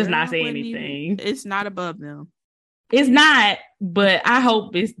 to just not say anything. It's not above them. It's not, but I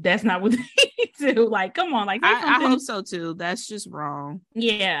hope that's not what they do. Like, come on, like I hope so too. That's just wrong.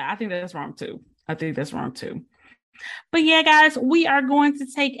 Yeah, I think that's wrong too. But yeah, guys, we are going to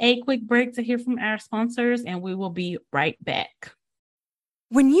take a quick break to hear from our sponsors, and we will be right back.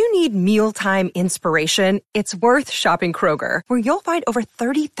 When you need mealtime inspiration, it's worth shopping Kroger, where you'll find over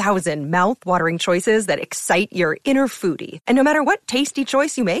 30,000 mouth-watering choices that excite your inner foodie. And no matter what tasty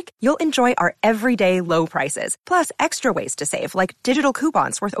choice you make, you'll enjoy our everyday low prices, plus extra ways to save, like digital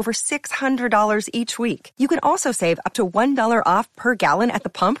coupons worth over $600 each week. You can also save up to $1 off per gallon at the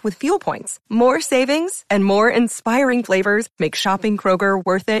pump with fuel points. More savings and more inspiring flavors make shopping Kroger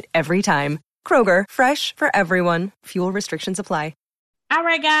worth it every time. Kroger, fresh for everyone. Fuel restrictions apply. All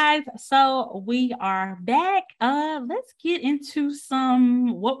right, guys. So we are back. Let's get into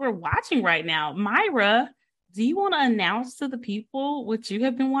what we're watching right now. Myra, do you want to announce to the people what you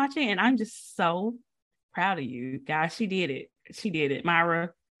have been watching? And I'm just so proud of you, guys. She did it.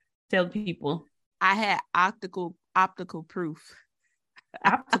 Myra, tell the people. I had optical proof.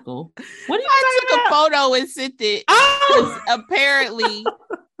 Optical? What are you I took about? a photo and sent it. Oh! Apparently,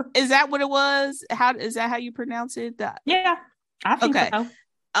 is that what it was? Is that how you pronounce it? Yeah. I think so.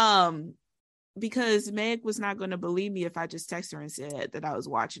 Because Meg was not going to believe me if I just texted her and said that I was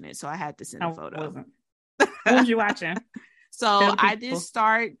watching it, so I had to send a photo. What was you watching? So I did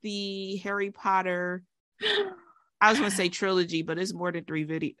start the Harry Potter. I was going to say trilogy, but it's more than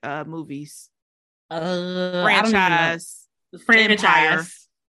 3 movies. Franchise.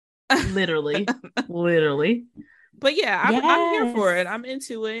 Literally. But yeah, I'm here for it. I'm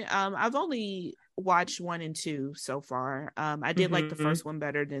into it. I've only watched 1 and 2 so far. I did like the first one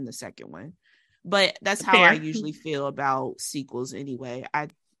better than the second one, but that's how I usually feel about sequels anyway. I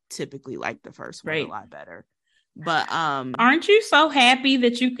typically like the first one a lot better. But aren't you so happy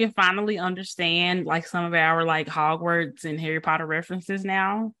that you can finally understand like some of our like Hogwarts and Harry Potter references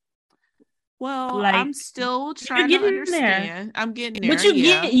now? Well, like, I'm still trying to understand. There. I'm getting there. But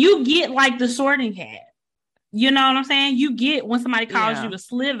you get like the Sorting Hat. You know what I'm saying? You get when somebody calls you a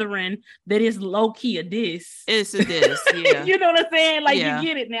Slytherin, that is low key a diss. It's a diss, yeah. You know what I'm saying? Like you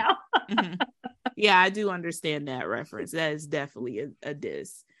get it now. Yeah, I do understand that reference. That is definitely a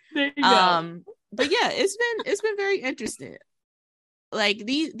diss. There you go. But yeah, it's been very interesting. Like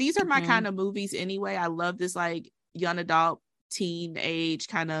these are my kind of movies anyway. I love this like young adult, teenage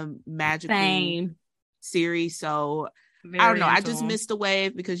kind of magical series. So I don't know. I just missed the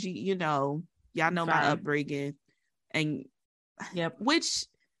wave because y'all know my upbringing, and which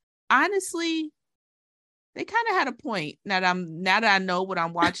honestly, they kind of had a point. Now that I know what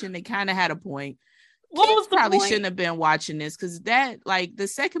I'm watching, they kind of had a point. What was the probably point? Shouldn't have been watching this because that like the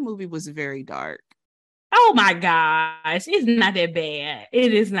second movie was very dark. Oh my gosh, it's not that bad.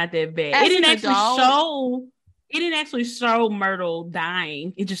 It is not that bad. As it didn't actually show Myrtle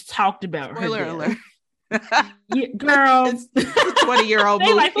dying. It just talked about Spoiler her. Alert. Yeah, girl, it's a 20-year-old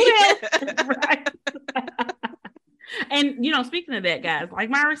movie. Like, who the hell? Right. And speaking of that, guys, like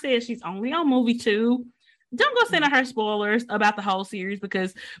Myra said, she's only on movie 2. don't go sending her spoilers about the whole series,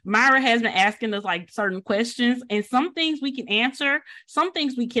 because Myra has been asking us like certain questions, and some things we can answer, some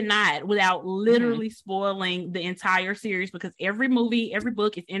things we cannot, without literally spoiling the entire series, because every movie, every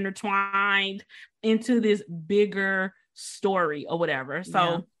book is intertwined into this bigger story or whatever.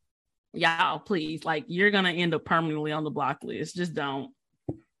 So y'all, please, like, you're gonna end up permanently on the block list. Just don't,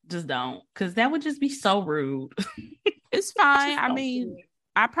 because that would just be so rude. It's fine. I mean,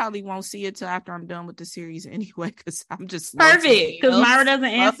 I probably won't see it till after I'm done with the series anyway, because I'm just perfect, because Myra doesn't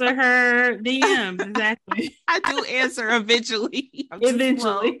answer her DMs. Exactly. I do answer eventually.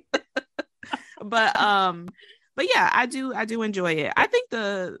 But yeah, I do enjoy it. I think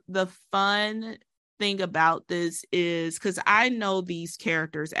the fun thing about this is because I know these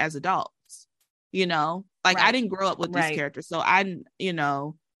characters as adults, you know, like I didn't grow up with these characters, so I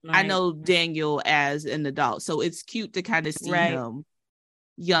know Daniel as an adult, so it's cute to kind of see him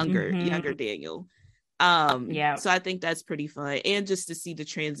younger Daniel. So I think that's pretty fun, and just to see the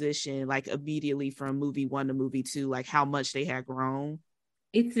transition like immediately from movie 1 to movie 2, like how much they had grown.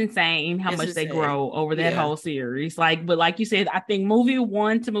 It's insane how much they grow over that whole series. Like, but like you said, I think movie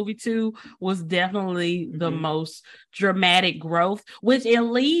 1 to movie 2 was definitely the most dramatic growth, which at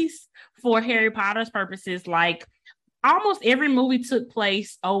least for Harry Potter's purposes, like almost every movie took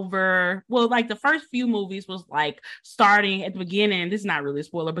place over, well, like the first few movies was like starting at the beginning. This is not really a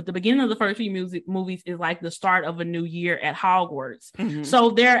spoiler, but the beginning of the first few movies is like the start of a new year at Hogwarts. So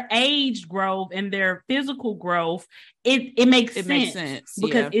their age growth and their physical growth, it makes sense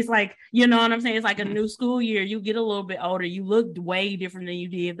because it's like, you know what I'm saying? It's like a new school year. You get a little bit older. You look way different than you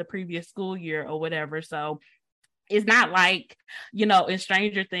did the previous school year or whatever. So it's not like, you know, in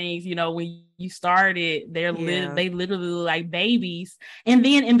Stranger Things, you know, when you started, they literally look like babies. And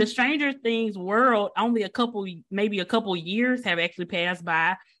then in the Stranger Things world, only maybe a couple years have actually passed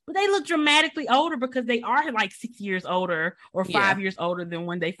by, but they look dramatically older because they are like 6 years older or 5 years older than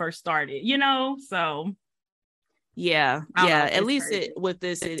when they first started, you know? So at least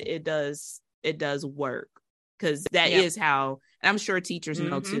it does work, because that is how. And I'm sure teachers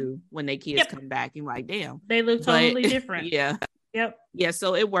know too when their kids come back and like, damn, they look totally different.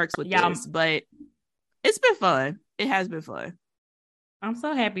 So it works with this, but it's been fun. It has been fun. I'm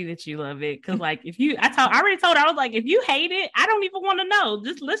so happy that you love it, because like I already told her, I was like, if you hate it, I don't even want to know.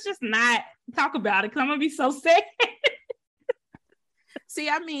 Let's just not talk about it, because I'm gonna be so sad. See,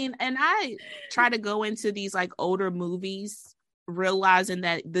 I mean, and I try to go into these like older movies realizing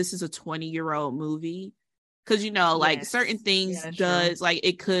that this is a 20-year-old movie. Because, you know, like certain things like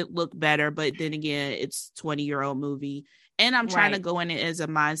it could look better, but then again, it's 20-year-old movie. And I'm trying to go in it as a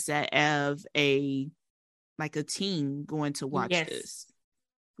mindset of a teen going to watch this.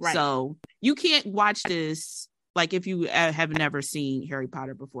 So you can't watch this, like if you have never seen Harry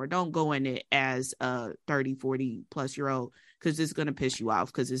Potter before, don't go in it as a 30, 40 plus year old, because it's going to piss you off,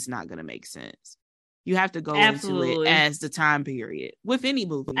 because it's not going to make sense. You have to go into it as the time period with any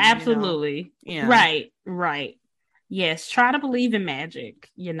movie. Absolutely. You know? Right. Yes. Try to believe in magic,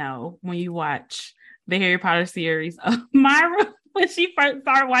 you know, when you watch the Harry Potter series. Myra, when she first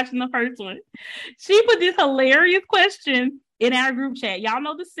started watching the first one, she put this hilarious question in our group chat. Y'all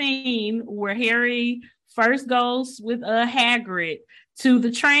know the scene where Harry first goes with Hagrid to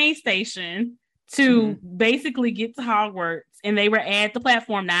the train station to basically get to Hogwarts, and they were at the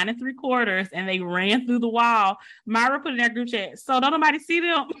platform 9 3/4, and they ran through the wall. Myra put in that group chat, so don't nobody see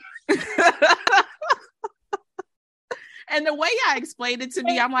them. And the way y'all explained it to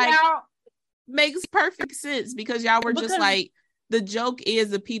me, I'm like, makes perfect sense, because y'all were just like, the joke is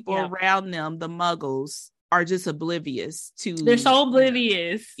the people around them, the muggles, are just oblivious to. They're so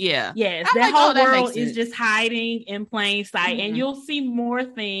oblivious. Yes. That whole world is just hiding in plain sight. And you'll see more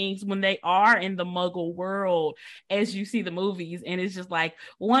things when they are in the muggle world as you see the movies. And it's just like,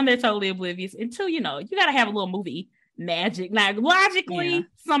 one, they're totally oblivious. And two, you know, you got to have a little movie magic. Now, logically,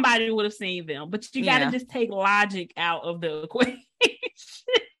 somebody would have seen them, but you got to just take logic out of the equation.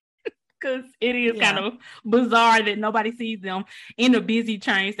 Because it is kind of bizarre that nobody sees them in a busy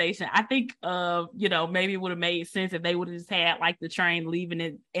train station. I think, you know, maybe it would have made sense if they would have just had like the train leaving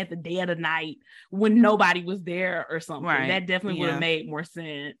it at the dead of night when nobody was there or something. That definitely would have made more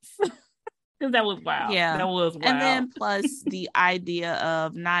sense. Because that was wild. That was wild. And then plus the idea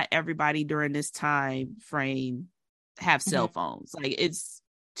of not everybody during this time frame have cell phones. Like it's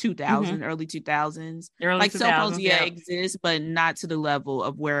 2000, early 2000s. Like cell phones exist, but not to the level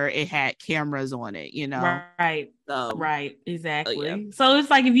of where it had cameras on it, you know? Right, exactly. So it's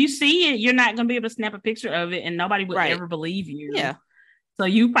like, if you see it, you're not going to be able to snap a picture of it and nobody would ever believe you. So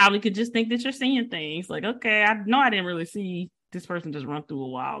you probably could just think that you're seeing things like, okay, I know I didn't really see this person just run through a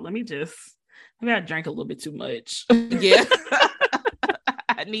wall. Let me just Maybe I drank a little bit too much. Yeah.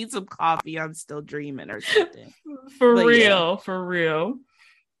 I need some coffee. I'm still dreaming or something. For real.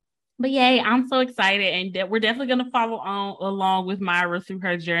 But yay, I'm so excited, and that we're definitely going to follow on along with Myra through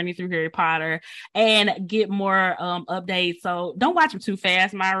her journey through Harry Potter and get more updates. So don't watch them too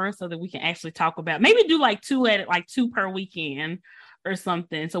fast, Myra, so that we can actually talk about, maybe do like two per weekend or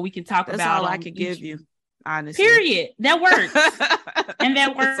something, so we can talk about. That's all I could give you, honestly. Period. That works. And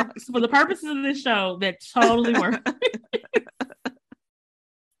that works for the purposes of this show. That totally works.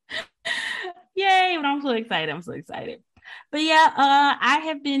 Yay, but I'm so excited. But yeah, I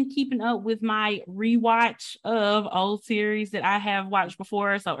have been keeping up with my rewatch of old series that I have watched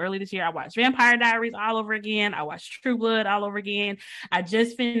before. So early this year, I watched Vampire Diaries all over again. I watched True Blood all over again. I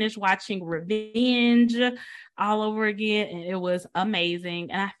just finished watching Revenge all over again, and it was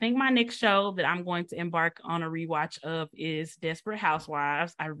amazing. And I think my next show that I'm going to embark on a rewatch of is Desperate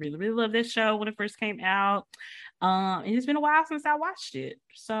Housewives. I really, really loved this show when it first came out. And it's been a while since I watched it.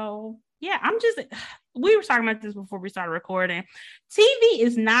 So yeah, we were talking about this before we started recording. TV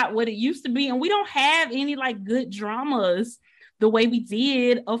is not what it used to be, and we don't have any like good dramas the way we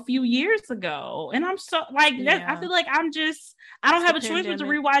did a few years ago. And I'm so like, I feel like I don't have a choice but to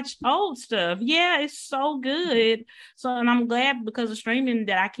rewatch old stuff. Yeah, it's so good. So, and I'm glad because of streaming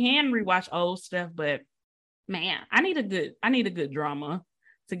that I can rewatch old stuff. But man, I need a good drama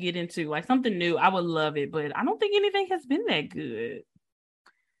to get into, like something new. I would love it, but I don't think anything has been that good.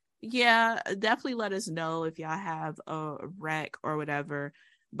 Yeah, definitely let us know if y'all have a rec or whatever.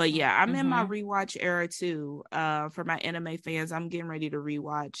 But yeah, I'm in my rewatch era too. For my anime fans, I'm getting ready to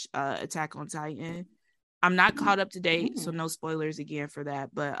rewatch Attack on Titan. I'm not caught up to date, so no spoilers again for that.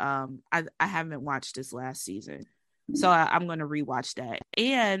 But I haven't watched this last season, so I'm going to rewatch that.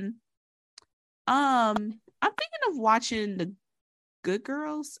 And I'm thinking of watching The Good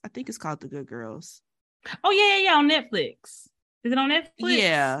Girls. I think it's called The Good Girls. Oh yeah, on Netflix. Is it on Netflix?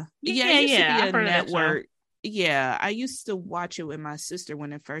 Yeah. It used to be I've heard network. Yeah, I used to watch it with my sister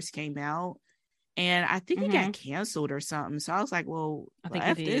when it first came out, and I think it got canceled or something. So I was like, "Well,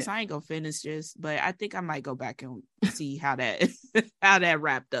 after this, I ain't gonna finish this." But I think I might go back and see how that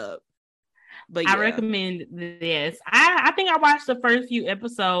wrapped up. But yeah. I recommend this. I think I watched the first few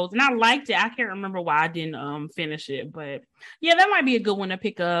episodes and I liked it. I can't remember why I didn't finish it, but yeah, that might be a good one to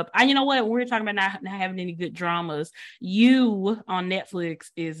pick up. You know what? We're talking about not having any good dramas. You on Netflix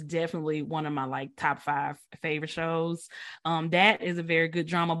is definitely one of my like top 5 favorite shows. That is a very good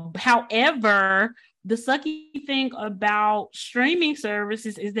drama. However, the sucky thing about streaming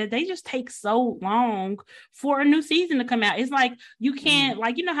services is that they just take so long for a new season to come out. It's like you can't,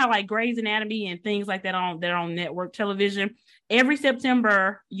 like, you know how like Grey's Anatomy and things like that they're on network television. Every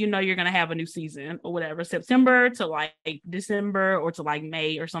September, you know, you're gonna have a new season or whatever. September to like December or to like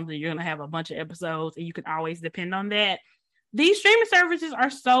May or something, you're gonna have a bunch of episodes, and you can always depend on that. These streaming services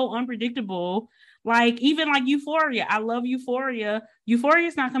are so unpredictable. Like even like Euphoria, I love Euphoria. Euphoria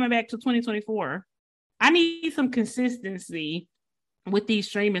is not coming back till 2024. I need some consistency with these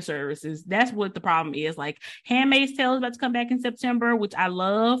streaming services. That's what the problem is. Like Handmaid's Tale is about to come back in September, which I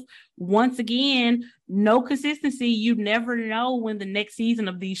love. Once again, no consistency. You never know when the next season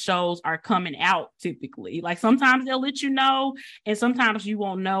of these shows are coming out typically. Like sometimes they'll let you know, and sometimes you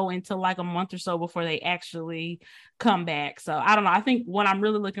won't know until like a month or so before they actually come back. So I don't know. I think what I'm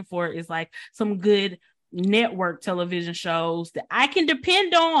really looking for is like some good network television shows that I can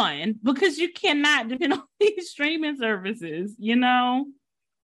depend on, because you cannot depend on these streaming services, you know?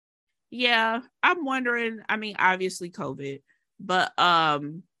 Yeah, I'm wondering, I mean, obviously COVID, but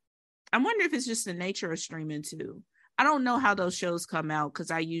I'm wondering if it's just the nature of streaming too. I don't know how those shows come out because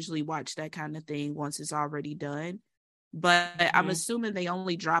I usually watch that kind of thing once it's already done, but I'm assuming they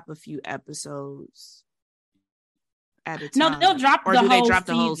only drop a few episodes at a time. No, they'll drop or the do whole they drop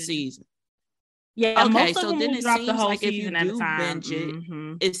season. the whole season? Yeah, okay, most of so them then will it drop seems the whole like if you season at a do time. binge it,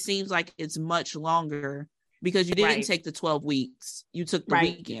 it seems like it's much longer because you didn't take the 12 weeks. You took the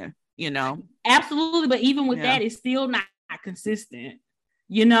weekend, you know? Absolutely. But even with that, it's still not consistent,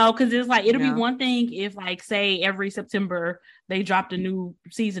 you know, because it's like, it'll be one thing if like, say every September they dropped a new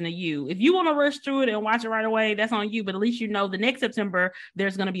season of You. If you want to rush through it and watch it right away, that's on you. But at least you know the next September,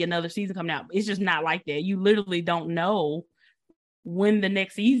 there's going to be another season coming out. It's just not like that. You literally don't know when the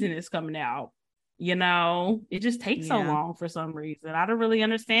next season is coming out. You know, it just takes so long for some reason. I don't really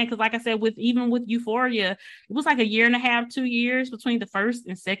understand. Because like I said, even with Euphoria, it was like 1.5 years, 2 years between the first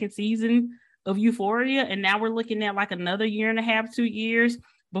and second season of Euphoria. And now we're looking at like another 1.5 years, 2 years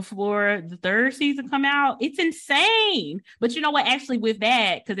before the third season come out. It's insane. But you know what? Actually with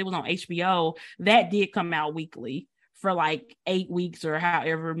that, because it was on HBO, that did come out weekly for like 8 weeks or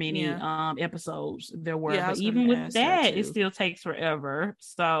however many episodes there were. Yeah, but even with that it still takes forever.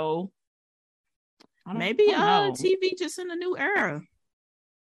 So maybe TV just in a new era.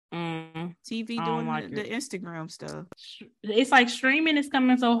 TV doing the Instagram stuff. It's like streaming is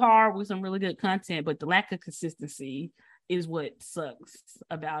coming so hard with some really good content, but the lack of consistency is what sucks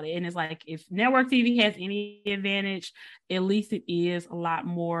about it. And it's like, if network TV has any advantage, at least it is a lot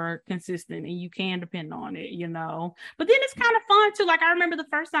more consistent and you can depend on it, you know. But then it's kind of fun too. Like, I remember the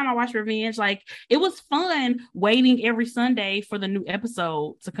first time I watched Revenge, like it was fun waiting every Sunday for the new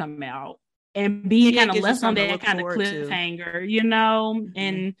episode to come out and being kind of left on that kind of cliffhanger, you know.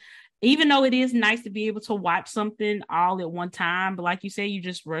 And even though it is nice to be able to watch something all at one time, but like you say, you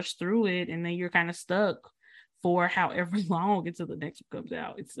just rush through it and then you're kind of stuck for however long until the next one comes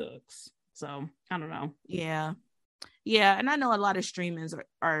out. It sucks. So I don't know. Yeah. And I know a lot of streamings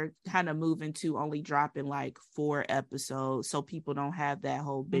are kind of moving to only dropping like 4 episodes, so people don't have that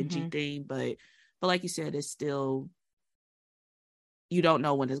whole binging thing. But like you said, it's still, you don't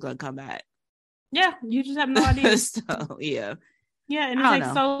know when it's going to come back. Yeah, you just have no idea. So yeah, and it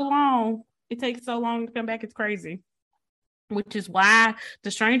takes so long. It takes so long to come back. It's crazy. Which is why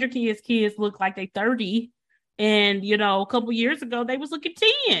the Stranger Kids look like they 30, and you know, a couple years ago they was looking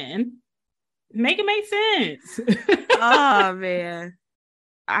 10. Make it make sense. Oh man,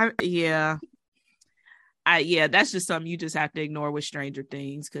 that's just something you just have to ignore with Stranger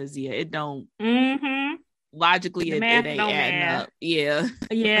Things, because it don't. Logically it ain't adding up.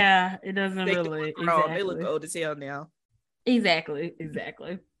 Yeah, it doesn't really. They look old as hell now. Exactly.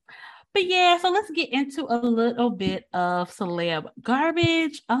 But yeah, so let's get into a little bit of celeb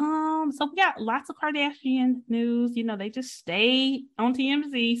garbage. So we got lots of Kardashian news. You know, they just stay on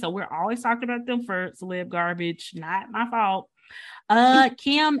TMZ, so we're always talking about them for celeb garbage. Not my fault.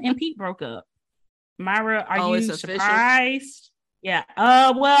 Kim and Pete broke up. Myra, are you surprised? Official? Yeah.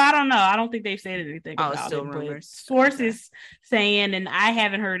 Well, I don't know. I don't think they've said anything about it. But sources saying, and I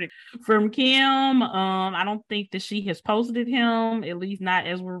haven't heard it from Kim. I don't think that she has posted him, at least not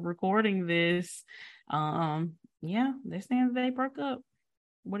as we're recording this. Yeah, they're saying that they broke up.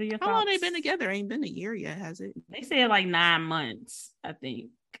 What are your thoughts? How long they been together? Ain't been a year yet, has it? They said like 9 months, I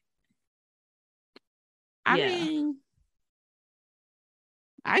think. I mean,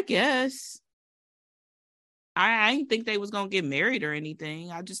 I guess. I didn't think they was gonna get married or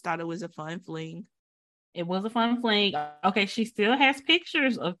anything. I just thought it was a fun fling. It was a fun fling. Okay, she still has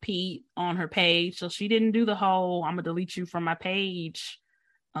pictures of Pete on her page, so she didn't do the whole "I'm gonna delete you from my page."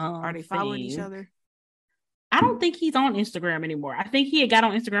 Are they following each other? I don't think he's on Instagram anymore. I think he had got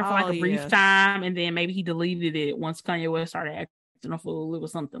on Instagram for like a brief time, and then maybe he deleted it once Kanye West started acting a fool. It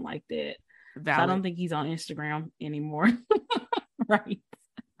was something like that. So I don't think he's on Instagram anymore. Right.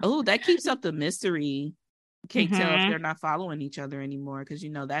 Oh, that keeps up the mystery. Can't tell if they're not following each other anymore, because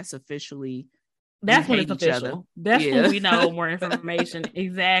that's officially when it's official. That's when we know more information.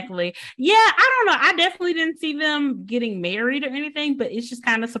 Exactly. Yeah, I don't know. I definitely didn't see them getting married or anything, but it's just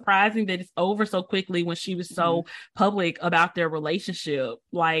kind of surprising that it's over so quickly when she was so public about their relationship.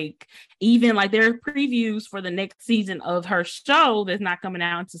 Like, even like there are previews for the next season of her show that's not coming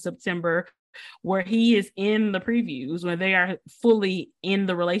out until September, where he is in the previews, when they are fully in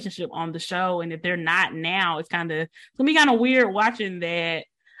the relationship on the show. And if they're not now, it's gonna be kind of weird watching that.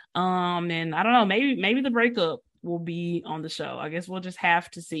 And I don't know, maybe the breakup will be on the show. I guess we'll just have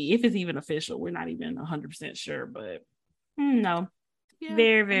to see if it's even official. We're not even 100% sure, but no.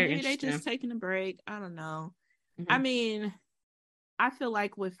 Very, very interesting. They just taking a break. I don't know. I mean, I feel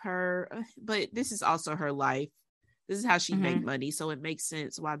like with her, but this is also her life. This is how she make money, so it makes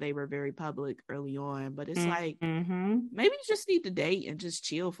sense why they were very public early on. But it's like, maybe you just need to date and just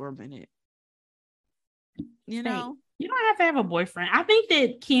chill for a minute. You know? You don't have to have a boyfriend. I think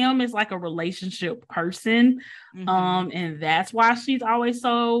that Kim is like a relationship person. And that's why she's always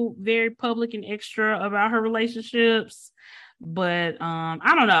so very public and extra about her relationships. But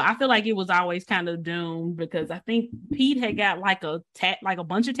I don't know. I feel like it was always kind of doomed, because I think Pete had got like a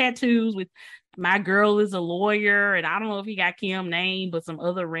bunch of tattoos with "My girl is a lawyer," and I don't know if he got Kim named, but some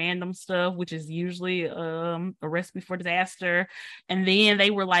other random stuff, which is usually a recipe for disaster. And then they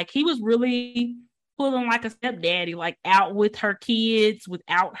were like, he was really pulling like a stepdaddy, like out with her kids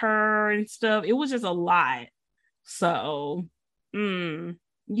without her and stuff. It was just a lot. So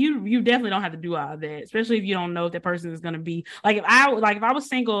you definitely don't have to do all of that, especially if you don't know if that person is going to be like, if I was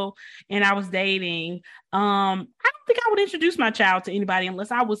single and I was dating, I don't think I would introduce my child to anybody unless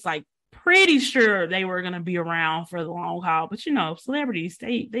I was like pretty sure they were going to be around for the long haul. But celebrities,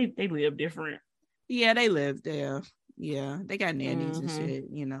 they live different. Yeah, they live there. Yeah, they got nannies and shit.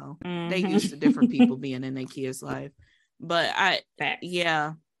 They used to different people being in their kids' life. But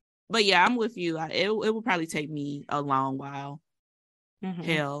yeah. But yeah, I'm with you. It will probably take me a long while. Mm-hmm.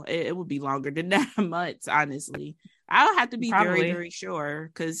 Hell, it would be longer than 9 months, honestly. I'll have to be very, very sure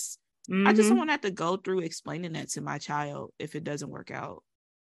because I just don't want to have to go through explaining that to my child if it doesn't work out.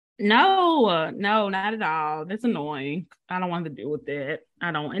 No, not at all. That's annoying. I don't want to deal with that.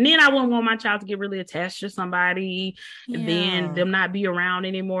 I don't. And then I wouldn't want my child to get really attached to somebody and then them not be around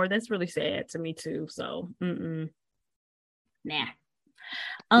anymore. That's really sad to me too. So, nah.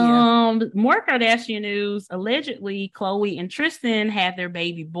 More Kardashian news. Allegedly, Khloe and Tristan had their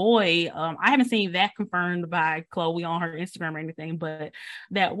baby boy. I haven't seen that confirmed by Khloe on her Instagram or anything, but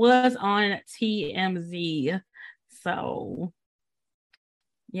that was on TMZ. So,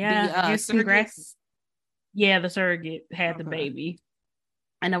 yeah, congrats. Yeah, the surrogate had the baby.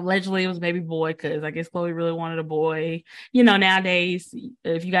 And allegedly it was a baby boy because I guess Khloe really wanted a boy. You know, nowadays,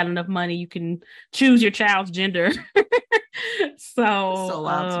 if you got enough money, you can choose your child's gender.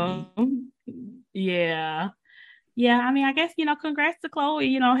 So yeah. Yeah, I mean, I guess, congrats to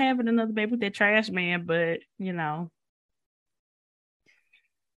Khloe, having another baby with that trash man, but, I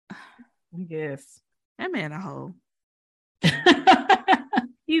guess. That man a hoe.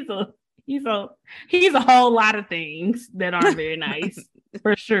 He's a whole lot of things that aren't very nice,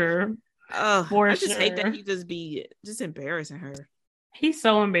 for sure. I just hate that he just be embarrassing her. He's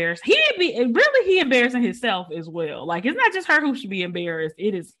so embarrassed. He embarrassing himself as well. Like, it's not just her who should be embarrassed.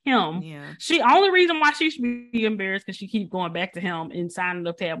 It is him. Yeah. Only reason why she should be embarrassed because she keep going back to him and signing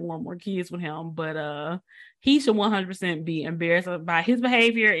up to have more and more kids with him. But he should 100% be embarrassed by his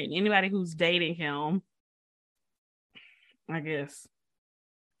behavior and anybody who's dating him. I guess.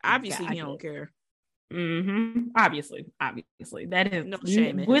 Obviously, he don't care. Obviously, that is no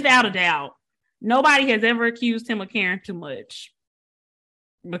shame. Without a doubt, nobody has ever accused him of caring too much.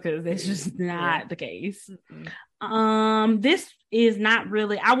 Because that's just not the case. This is not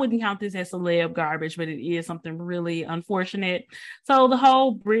really, I wouldn't count this as celeb garbage, but it is something really unfortunate. So the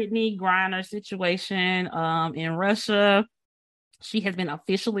whole Brittany Griner situation in Russia, she has been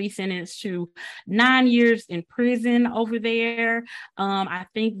officially sentenced to 9 years in prison over there. I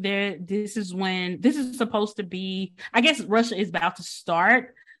think that this is supposed to be, I guess Russia is about to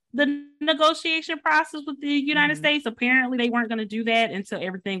start the negotiation process with the United States. Apparently they weren't going to do that until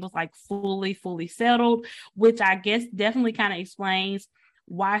everything was like fully settled, which I guess definitely kind of explains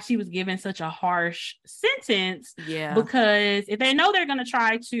why she was given such a harsh sentence. Yeah. Because if they know they're going to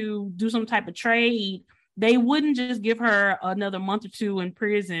try to do some type of trade, they wouldn't just give her another month or two in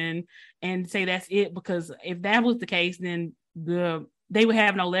prison and say that's it. Because if that was the case, then they would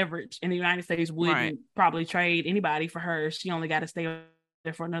have no leverage and the United States wouldn't probably trade anybody for her. She only got to stay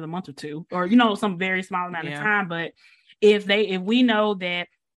there for another month or two, or some very small amount of time. But if we know that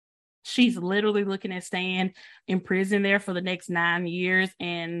she's literally looking at staying in prison there for the next 9 years,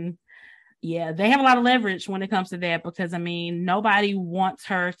 and they have a lot of leverage when it comes to that, because I mean, nobody wants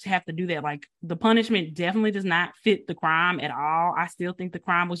her to have to do that. Like, the punishment definitely does not fit the crime at all. I still think the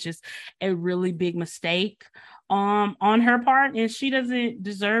crime was just a really big mistake on her part, and she doesn't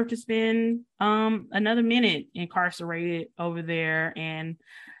deserve to spend another minute incarcerated over there. And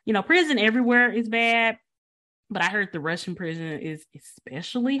prison everywhere is bad, but I heard the Russian prison is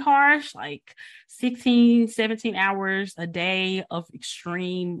especially harsh, like 16-17 hours a day of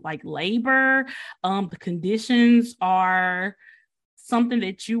extreme labor. The conditions are something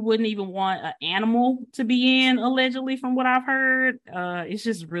that you wouldn't even want an animal to be in, allegedly, from what I've heard.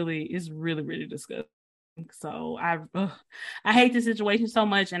 It's really disgusting. So I hate the situation so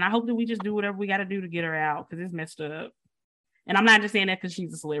much, and I hope that we just do whatever we got to do to get her out, because it's messed up. And I'm not just saying that because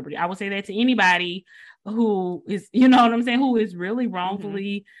she's a celebrity. I would say that to anybody who is, who is really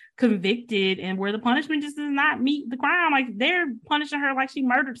wrongfully convicted, and where the punishment just does not meet the crime. Like, they're punishing her like she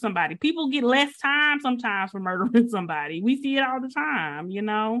murdered somebody. People get less time sometimes for murdering somebody. We see it all the time,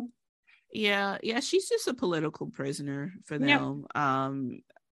 Yeah, she's just a political prisoner for them. Yep.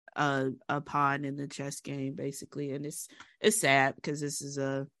 A pawn in the chess game, basically. And it's sad because this is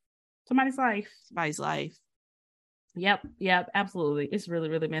somebody's life. Yep, absolutely. It's really,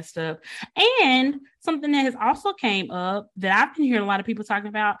 really messed up. And something that has also came up that I've been hearing a lot of people talking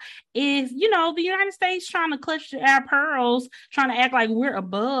about is, the United States trying to clutch our pearls, trying to act like we're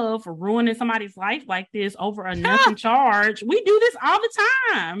above ruining somebody's life like this over a nothing charge. We do this all the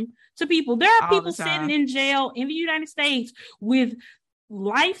time to people. There are people sitting in jail in the United States with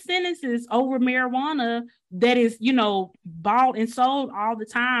life sentences over marijuana that is, bought and sold all the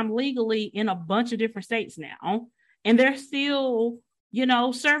time legally in a bunch of different states now. And they're still,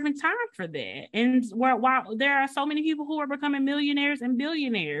 serving time for that. And while there are so many people who are becoming millionaires and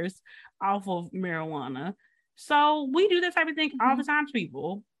billionaires off of marijuana. So we do this type of thing all the time to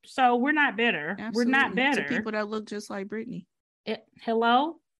people. So we're not better. Absolutely. We're not better. To people that look just like Britney.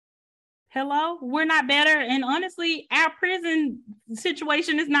 Hello? We're not better. And honestly, our prison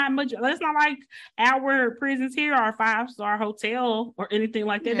situation is not much. It's not like our prisons here are 5-star hotel or anything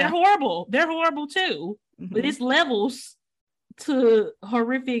like that. Yeah. They're horrible too. But it's levels to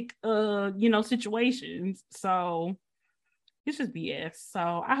horrific situations. So it's just BS.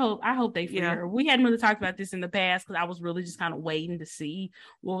 So I hope they figure. Yeah. We hadn't really talked about this in the past because I was really just kind of waiting to see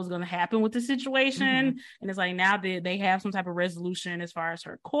what was going to happen with the situation. And it's like now that they have some type of resolution as far as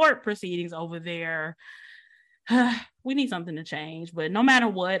her court proceedings over there, we need something to change. But no matter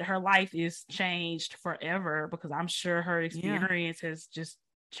what, her life is changed forever because I'm sure her experience has just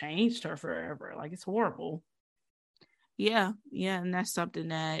changed her forever. Like, it's horrible. Yeah. And that's something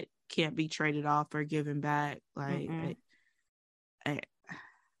that can't be traded off or given back. Like,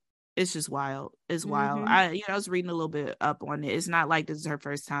 it's just wild. It's wild. I was reading a little bit up on it. It's not like this is her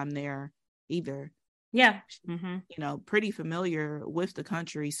first time there either. Yeah. Pretty familiar with the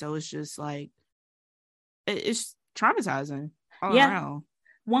country. So it's just like, it's traumatizing all around.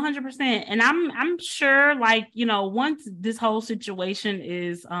 100%. And I'm sure, like, once this whole situation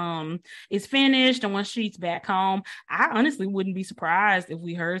is finished and once she's back home, I honestly wouldn't be surprised if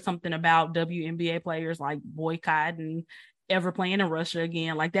we heard something about WNBA players like boycotting ever playing in Russia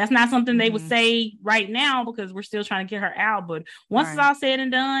again. Like, that's not something they would say right now because we're still trying to get her out. But once it's all said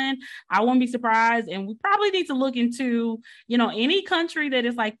and done, I won't be surprised. And we probably need to look into, any country that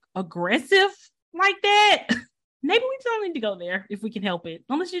is like aggressive like that. Maybe we don't need to go there if we can help it,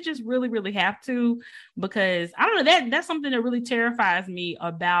 unless you just really, really have to, because I don't know, that's something that really terrifies me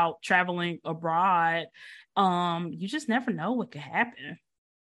about traveling abroad. You just never know what could happen,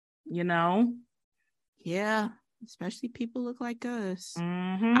 Yeah. Especially people look like us.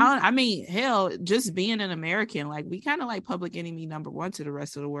 I mean, hell, just being an American, like, we kind of like public enemy number one to the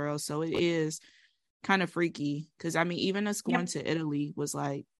rest of the world. So it is kind of freaky. Because, I mean, even us going to Italy was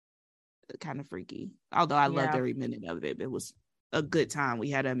like kind of freaky. Although I loved every minute of it. It was a good time.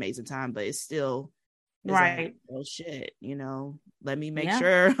 We had an amazing time, but it's still like, oh shit, let me make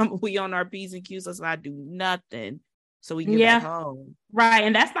sure we on our P's and Q's. Let's not do nothing. So we get back home. Right.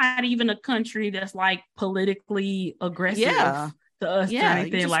 And that's not even a country that's like politically aggressive to us or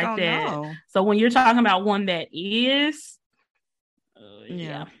anything like that. Know. So when you're talking about one that is,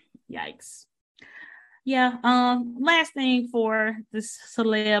 yikes. Yeah. Last thing for this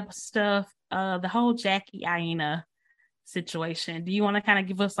celeb stuff, the whole Jackie Aina situation. Do you want to kind of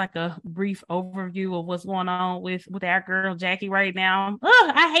give us like a brief overview of what's going on with our girl Jackie right now?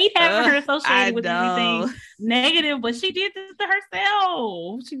 I hate having her associated with anything negative, but she did this to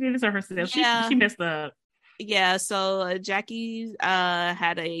herself. She messed up. Yeah, so Jackie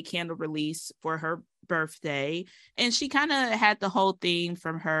had a candle release for her birthday, and she kind of had the whole theme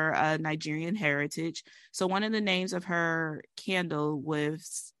from her Nigerian heritage. So one of the names of her candle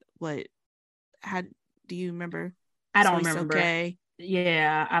was how do you remember? I don't remember. Okay.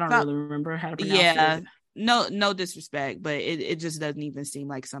 Yeah, I don't really remember how to pronounce it. No disrespect, but it just doesn't even seem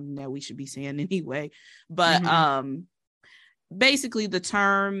like something that we should be saying anyway. But basically the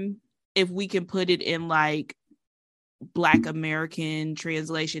term, if we can put it in like Black American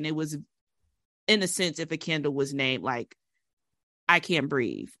translation, it was in a sense if a candle was named like I Can't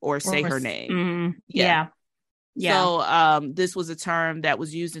Breathe or Say Her Name. Yeah. So this was a term that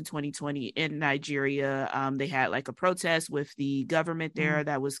was used in 2020 in Nigeria. They had like a protest with the government there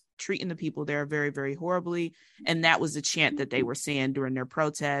that was treating the people there very, very horribly. And that was the chant that they were saying during their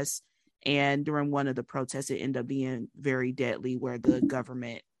protests. And during one of the protests, it ended up being very deadly, where the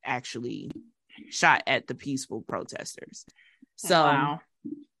government actually shot at the peaceful protesters. So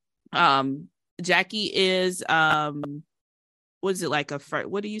Jackie is was it like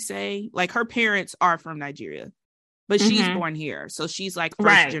what do you say? Like, her parents are from Nigeria, but she's born here. So she's like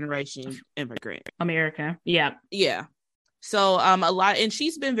first generation immigrant. American. Yeah. Yeah. So a lot, and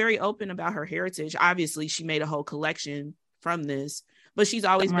she's been very open about her heritage. Obviously, she made a whole collection from this, but she's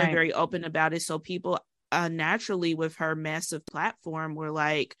always been very open about it. So people naturally, with her massive platform, were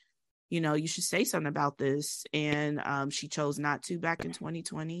like, you should say something about this. And she chose not to back in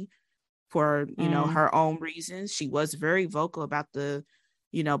 2020 for, her own reasons. She was very vocal about the,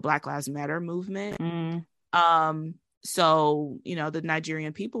 Black Lives Matter movement. So, the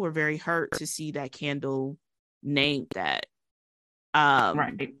Nigerian people were very hurt to see that candle named that.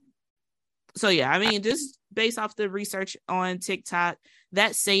 So yeah, I mean, just based off the research on TikTok,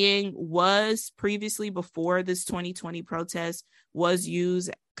 that saying was previously, before this 2020 protest, was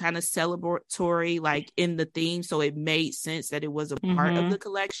used kind of celebratory, like in the theme. So it made sense that it was a part of the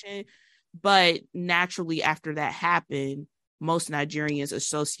collection. But naturally, after that happened, most Nigerians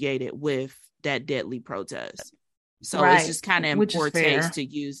associated with that deadly protest. So it's just kind of in which poor is fair. taste to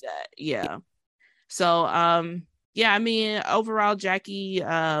use that. Yeah. So yeah, I mean, overall, Jackie,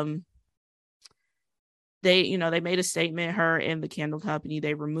 they made a statement, her and the candle company,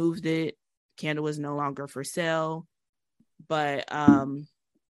 they removed it. Candle is no longer for sale. But I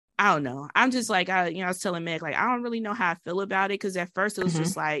don't know. I'm just like, I was telling Meg, like, I don't really know how I feel about it, because at first it was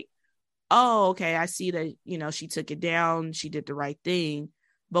just like, oh, okay, I see that, she took it down, she did the right thing.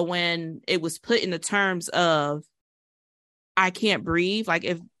 But when it was put in the terms of, I can't breathe, like,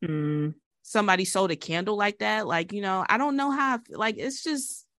 if somebody sold a candle like that, like, I don't know how I feel. Like,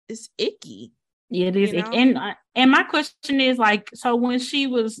 it's icky. Yeah, it is. And my question is, like, so when she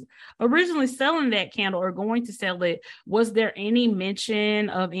was originally selling that candle or going to sell it, was there any mention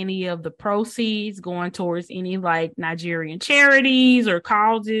of any of the proceeds going towards any like Nigerian charities or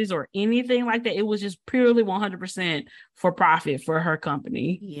causes or anything like that? It was just purely 100% for profit for her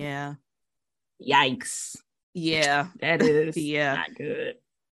company. Yeah. Yikes. Yeah. That is not good.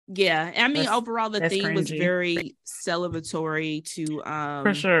 Yeah. I mean, overall, the theme was very celebratory to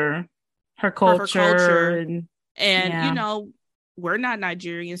for sure. Her culture. And we're not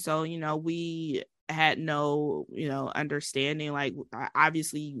Nigerian, so we had no understanding. Like,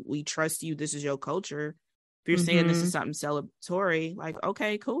 obviously we trust you, this is your culture. If you're saying this is something celebratory, like,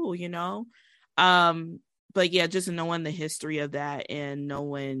 okay, cool. But yeah, just knowing the history of that and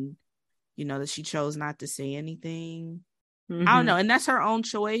knowing that she chose not to say anything. I don't know, and that's her own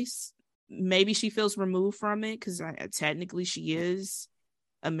choice. Maybe she feels removed from it because technically she is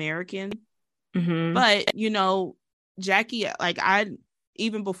American. But Jackie, like,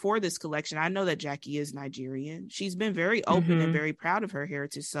 even before this collection, I know that Jackie is Nigerian. She's been very open and very proud of her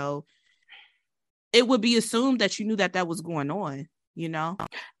heritage, so it would be assumed that you knew that was going on. Yeah,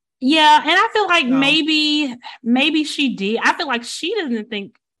 and I feel like maybe she did. I feel like she doesn't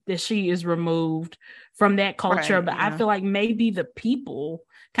think that she is removed from that culture, right, but I feel like maybe the people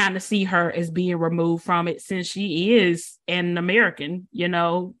kind of see her as being removed from it since she is an American,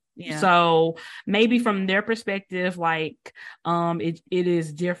 So maybe from their perspective, like, it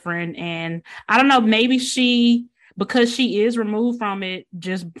is different. And I don't know, maybe because she is removed from it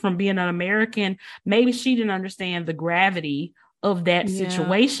just from being an American, maybe she didn't understand the gravity of that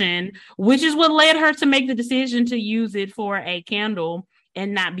situation, which is what led her to make the decision to use it for a candle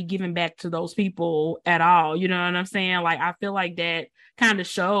and not be given back to those people at all. You know what I'm saying? Like, I feel like that kind of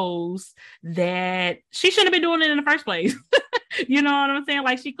shows that she shouldn't have been doing it in the first place. You know what I'm saying?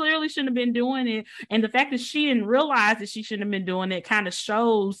 Like, she clearly shouldn't have been doing it. And the fact that she didn't realize that she shouldn't have been doing it kind of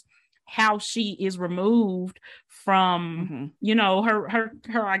shows how she is removed from, her,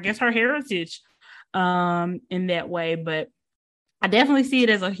 I guess, her heritage in that way. But I definitely see it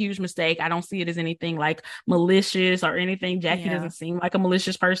as a huge mistake. I don't see it as anything like malicious or anything. Jackie doesn't seem like a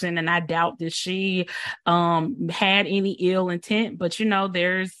malicious person, and I doubt that she had any ill intent. But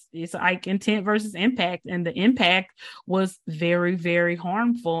it's like intent versus impact, and the impact was very, very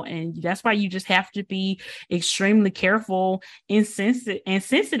harmful. And that's why you just have to be extremely careful and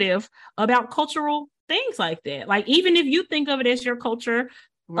sensitive about cultural things like that. Like, even if you think of it as your culture,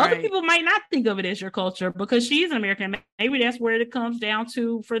 right, other people might not think of it as your culture because she is an American. Maybe that's where it comes down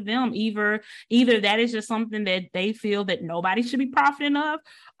to for them. Either that is just something that they feel that nobody should be profiting off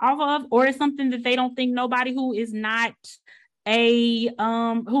of, or it's something that they don't think nobody who is not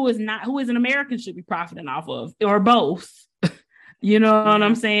who is an American should be profiting off of, or both. You know what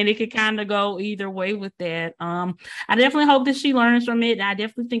I'm saying? It could kind of go either way with that. I definitely hope that she learns from it. And I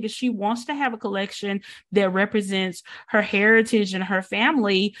definitely think if she wants to have a collection that represents her heritage and her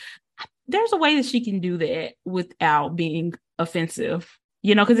family, there's a way that she can do that without being offensive.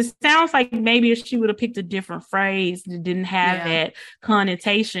 Because it sounds like maybe if she would have picked a different phrase that didn't have that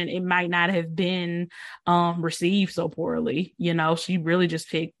connotation, it might not have been received so poorly. She really just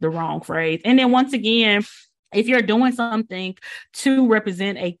picked the wrong phrase. And then once again, if you're doing something to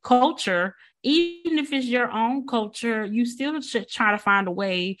represent a culture, even if it's your own culture, you still should try to find a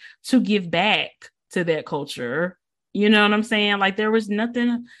way to give back to that culture. You know what I'm saying? Like, there was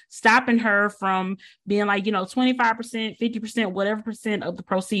nothing stopping her from being like, 25%, 50%, whatever percent of the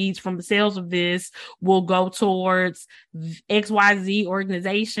proceeds from the sales of this will go towards XYZ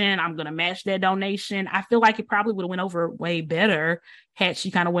organization. I'm going to match that donation. I feel like it probably would have went over way better had she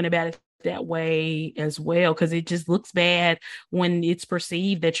kind of went about it that way as well, because it just looks bad when it's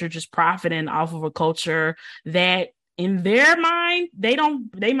perceived that you're just profiting off of a culture that in their mind they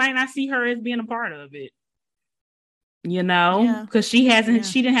might not see her as being a part of it, because she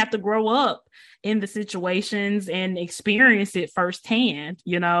didn't have to grow up in the situations and experience it firsthand,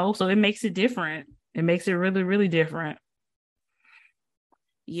 so it makes it different. It makes it really, really different.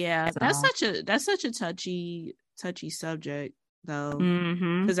 Yeah, so. that's such a touchy subject though,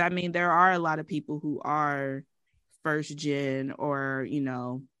 because I mean there are a lot of people who are first gen or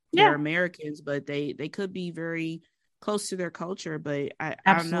they're Americans, but they could be very close to their culture, but I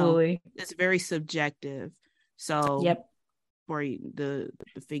don't know, it's very subjective. So before the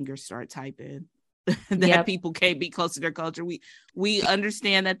fingers start typing that people can't be close to their culture, we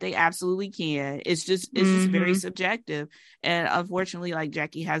understand that they absolutely can. It's just very subjective, and unfortunately, like,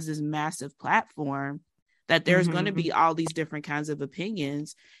 Jackie has this massive platform that there's going to be all these different kinds of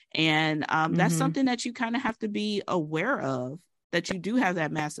opinions, and that's something that you kind of have to be aware of, that you do have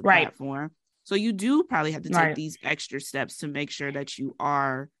that massive platform. So you do probably have to take these extra steps to make sure that you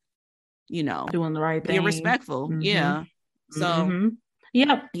are, doing the right thing, being respectful. Yeah. So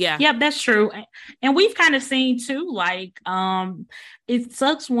Yep, that's true. And we've kind of seen too, like, it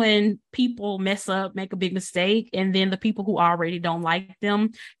sucks when people mess up, make a big mistake, and then the people who already don't like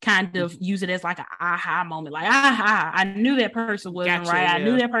them kind of use it as like an aha moment. Like, I knew that person wasn't right. I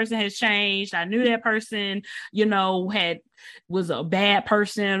knew that person has changed. I knew that person, was a bad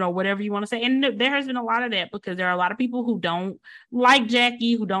person or whatever you want to say. And there has been a lot of that, because there are a lot of people who don't like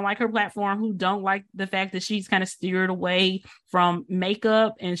Jackie, who don't like her platform, who don't like the fact that she's kind of steered away from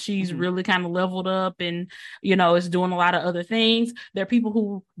makeup and she's really kind of leveled up and, is doing a lot of other things. There are people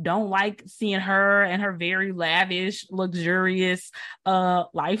who don't like seeing her and her very lavish, luxurious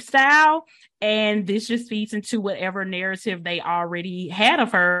lifestyle. And this just feeds into whatever narrative they already had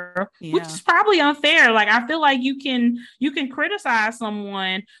of her, which is probably unfair. Like, I feel like you can criticize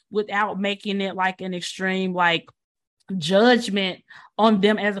someone without making it like an extreme, like, judgment on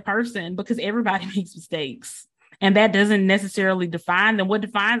them as a person, because everybody makes mistakes. And that doesn't necessarily define them. What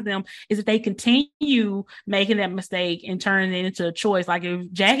defines them is if they continue making that mistake and turning it into a choice. Like,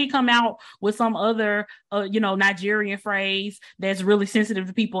 if Jackie come out with some other, Nigerian phrase that's really sensitive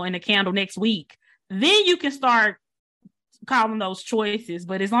to people in the candle next week, then you can start calling those choices.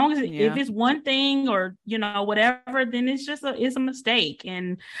 But as long as if it's one thing or whatever, then it's a mistake.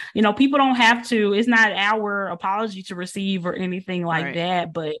 And people don't have to, it's not our apology to receive or anything like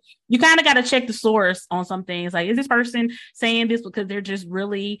that, but you kind of got to check the source on some things. Like, is this person saying this because they're just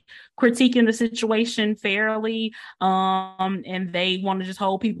really critiquing the situation fairly, and they want to just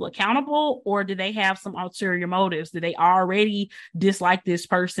hold people accountable, or do they have some ulterior motives? Do they already dislike this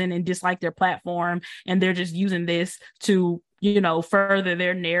person and dislike their platform, and they're just using this to further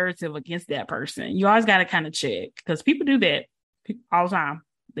their narrative against that person? You always got to kind of check, because people do that all the time.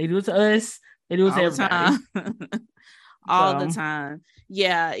 They do it to us. They do it to everybody. All the time.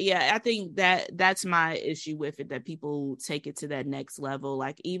 Yeah. I think that's my issue with it, that people take it to that next level.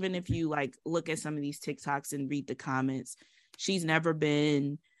 Like, even if you like look at some of these TikToks and read the comments, she's never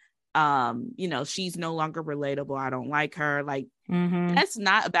been, she's no longer relatable. I don't like her. Like, that's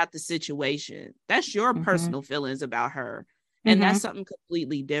not about the situation. That's your personal feelings about her. And that's something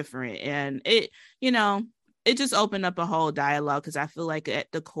completely different. And it just opened up a whole dialogue, because I feel like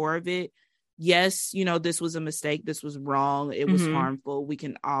at the core of it, yes, this was a mistake. This was wrong. It was harmful. We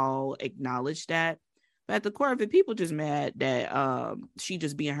can all acknowledge that. But at the core of it, people just mad that she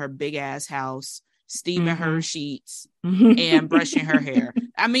just be in her big ass house, steaming her sheets and brushing her hair.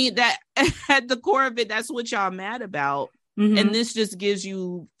 I mean, that at the core of it, that's what y'all mad about. And this just gives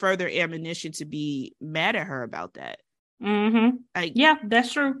you further ammunition to be mad at her about that. Like, yeah,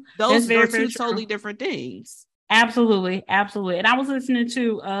 that's true. Those are two totally different things. Absolutely. And I was listening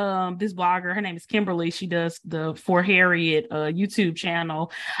to this blogger. Her name is Kimberly. She does the For Harriet YouTube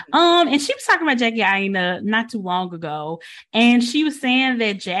channel. And she was talking about Jackie Aina not too long ago. And she was saying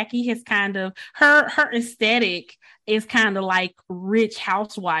that Jackie has kind of, her aesthetic is kind of like rich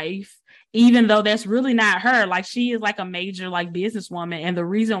housewife, even though that's really not her. Like, she is like a major like businesswoman. And the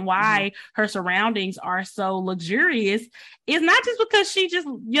reason why her surroundings are so luxurious is not just because she just,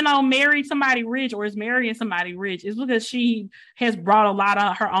 married somebody rich or is marrying somebody rich. It's because she has brought a lot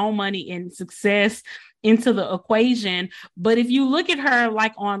of her own money and success into the equation. But if you look at her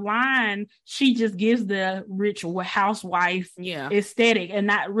like online, she just gives the rich housewife aesthetic and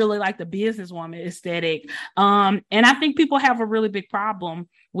not really like the businesswoman aesthetic. And I think people have a really big problem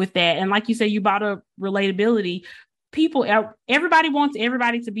with that. And like you said, you brought up relatability. Everybody wants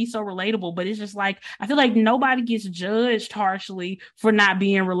everybody to be so relatable, but it's just like, I feel like nobody gets judged harshly for not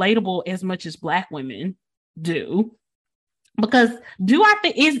being relatable as much as Black women do. Because do I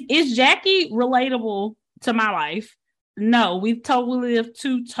think is Jackie relatable to my life? No, we totally live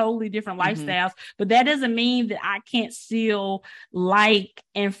two totally different lifestyles, but that doesn't mean that I can't still like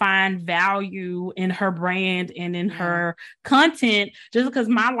and find value in her brand and in her content just because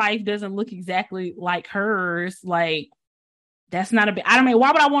my life doesn't look exactly like hers. Like, that's not a bit. I don't mean,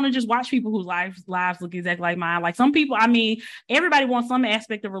 why would I want to just watch people whose lives look exactly like mine? Like, some people, I mean, everybody wants some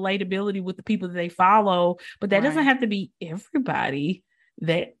aspect of relatability with the people that they follow, but that doesn't have to be everybody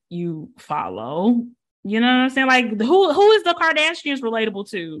that you follow. You know what I'm saying? Like, who is the Kardashians relatable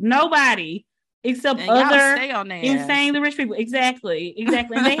to? Nobody, except other insanely rich people. Exactly.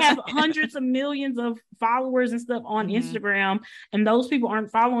 And they have hundreds of millions of followers and stuff on Instagram, and those people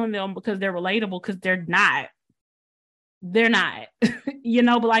aren't following them because they're relatable, because they're not. You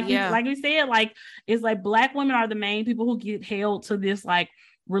know, but like we said, like, it's like Black women are the main people who get held to this like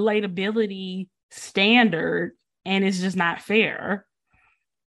relatability standard, and it's just not fair.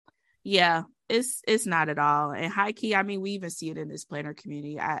 Yeah, it's not at all. And high key, I mean, we even see it in this planner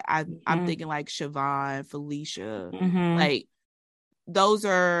community. I'm thinking like Siobhan, Felicia, like those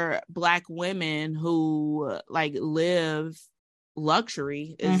are Black women who like live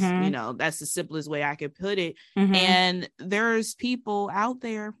luxury, is you know, that's the simplest way I could put it. And there's people out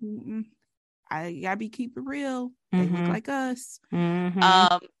there who I gotta be keep it real, they look like us,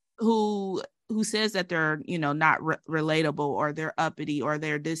 who says that they're, you know, not relatable, or they're uppity, or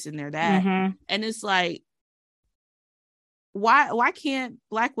they're this and they're that. And it's like, why can't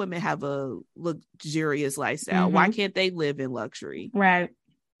Black women have a luxurious lifestyle? Why can't they live in luxury? Why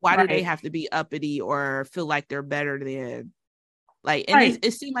do they have to be uppity or feel like they're better than? Like, and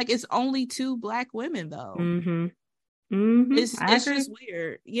it seemed like it's only 2 Black women though. It's just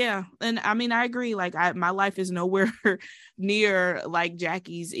weird. Yeah. And I mean, I agree. Like, my life is nowhere near like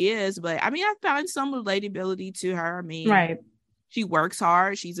Jackie's is, but I mean, I found some relatability to her. I mean, she works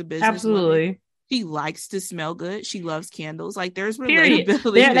hard. She's a business woman. She likes to smell good. She loves candles. Like, there's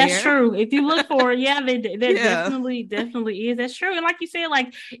relatability there. That's true. If you look for it, there definitely is. That's true. And like you said,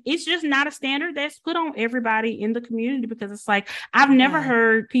 like, it's just not a standard that's put on everybody in the community, because it's like, I've never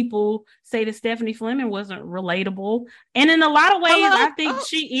heard people say that Stephanie Fleming wasn't relatable. And in a lot of ways, I think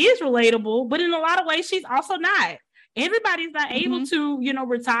she is relatable, but in a lot of ways, she's also not. Everybody's not able to, you know,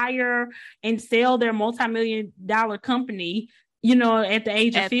 retire and sell their multi-million-dollar company, you know, at the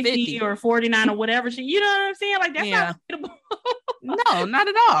age of 50 or 49 or whatever. You know what I'm saying? Like, that's not relatable. No, not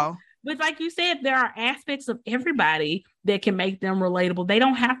at all. But like you said, there are aspects of everybody that can make them relatable. They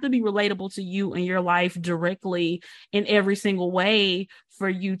don't have to be relatable to you in your life directly in every single way for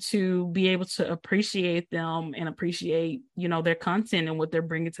you to be able to appreciate them and appreciate, you know, their content and what they're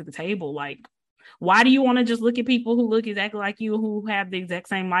bringing to the table. Like, why do you want to just look at people who look exactly like you, who have the exact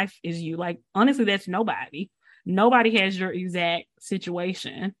same life as you? Like, honestly, that's nobody. Nobody has your exact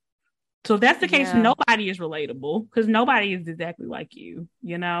situation. So if that's the case, nobody is relatable, because nobody is exactly like you,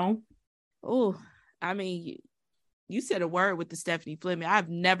 you know? Oh, I mean, you said a word with the Stephanie Fleming. I've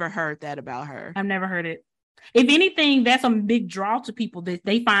never heard that about her. I've never heard it. If anything, that's a big draw to people, that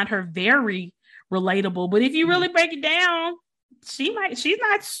they find her very relatable. But if you really break it down, she's not,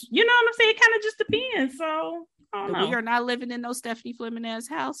 you know what I'm saying? It kind of just depends. So I don't know. We are not living in no Stephanie Fleming ass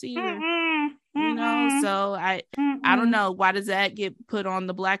house either. You know, so I don't know. Why does that get put on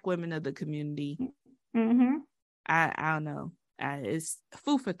the Black women of the community? I don't know. It's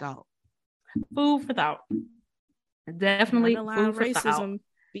food for thought. Food for thought. Definitely food for racism thought.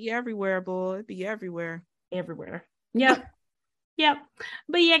 Be everywhere, boy. Be everywhere. Yep. Yep.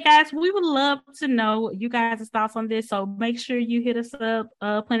 But yeah, guys, we would love to know you guys' thoughts on this. So make sure you hit us up,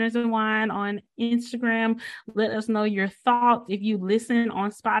 Planners and Wine on Instagram. Let us know your thoughts. If you listen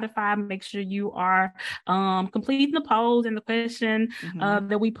on Spotify, make sure you are completing the polls and the question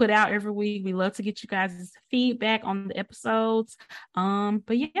that we put out every week. We love to get you guys' feedback on the episodes.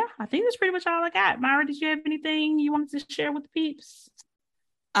 But yeah, I think that's pretty much all I got. Myra, did you have anything you wanted to share with the peeps?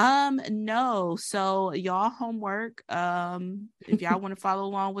 No. So y'all homework. If y'all want to follow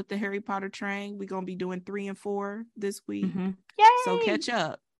along with the Harry Potter train, we're gonna be doing 3 and 4 this week. Yay! So catch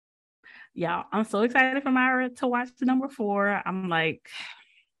up. Y'all, I'm so excited for Myra to watch the number 4. I'm like,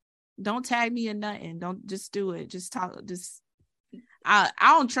 don't tag me in nothing. Don't just do it. Just talk. Just I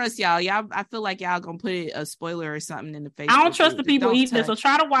don't trust y'all. I feel like y'all gonna put a spoiler or something in the Facebook. I don't trust the people either. So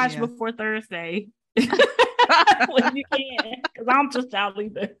try to watch before Thursday. When you can, because I don't trust y'all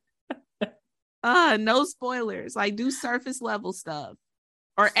either. No spoilers. Like, do surface level stuff,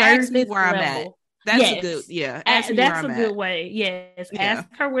 or ask me where I'm at. That's a good, ask me that's where I'm a good at. way. Yes, ask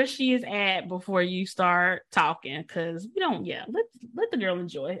her where she is at before you start talking, because we don't. Let the girl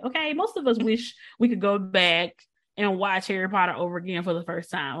enjoy. Okay, most of us wish we could go back and watch Harry Potter over again for the first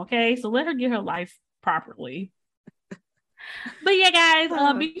time. Okay, so let her get her life properly. But yeah,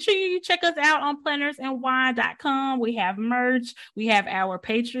 guys, be sure you check us out on plannersandwine.com. We have merch. We have our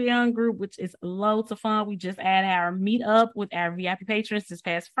Patreon group, which is loads of fun. We just added our meetup with our VIP patrons this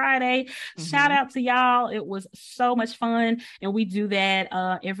past Friday. Shout out to y'all. It was so much fun. And we do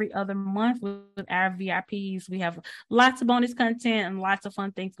that every other month with our VIPs. We have lots of bonus content and lots of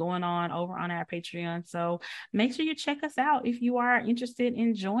fun things going on over on our Patreon. So make sure you check us out if you are interested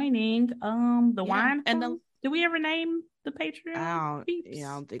in joining the wine. And do we ever name the Patreon? I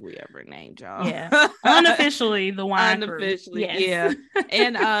don't think we ever named y'all. Yeah, unofficially the wine. Unofficially, yes. Yeah.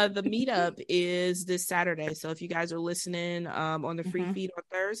 And the meetup is this Saturday. So if you guys are listening on the free feed on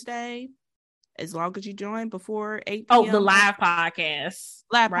Thursday, as long as you join before 8 p.m. Oh, the live podcast.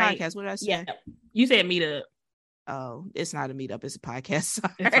 Podcast. What did I say? Yeah, you said meetup. Oh, it's not a meetup. It's a podcast.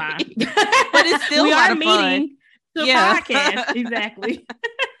 Sorry. It's fine. But it's still we a lot are of meeting fun. to podcast. Exactly.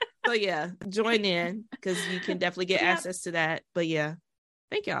 So yeah, join in because you can definitely get access to that. But yeah,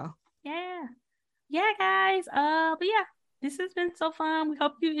 thank y'all. Yeah, guys. But yeah, this has been so fun. We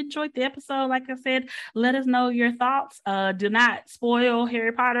hope you enjoyed the episode. Like I said, let us know your thoughts. Do not spoil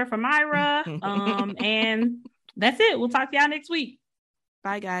Harry Potter for Myra. And that's it. We'll talk to y'all next week.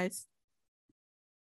 Bye, guys.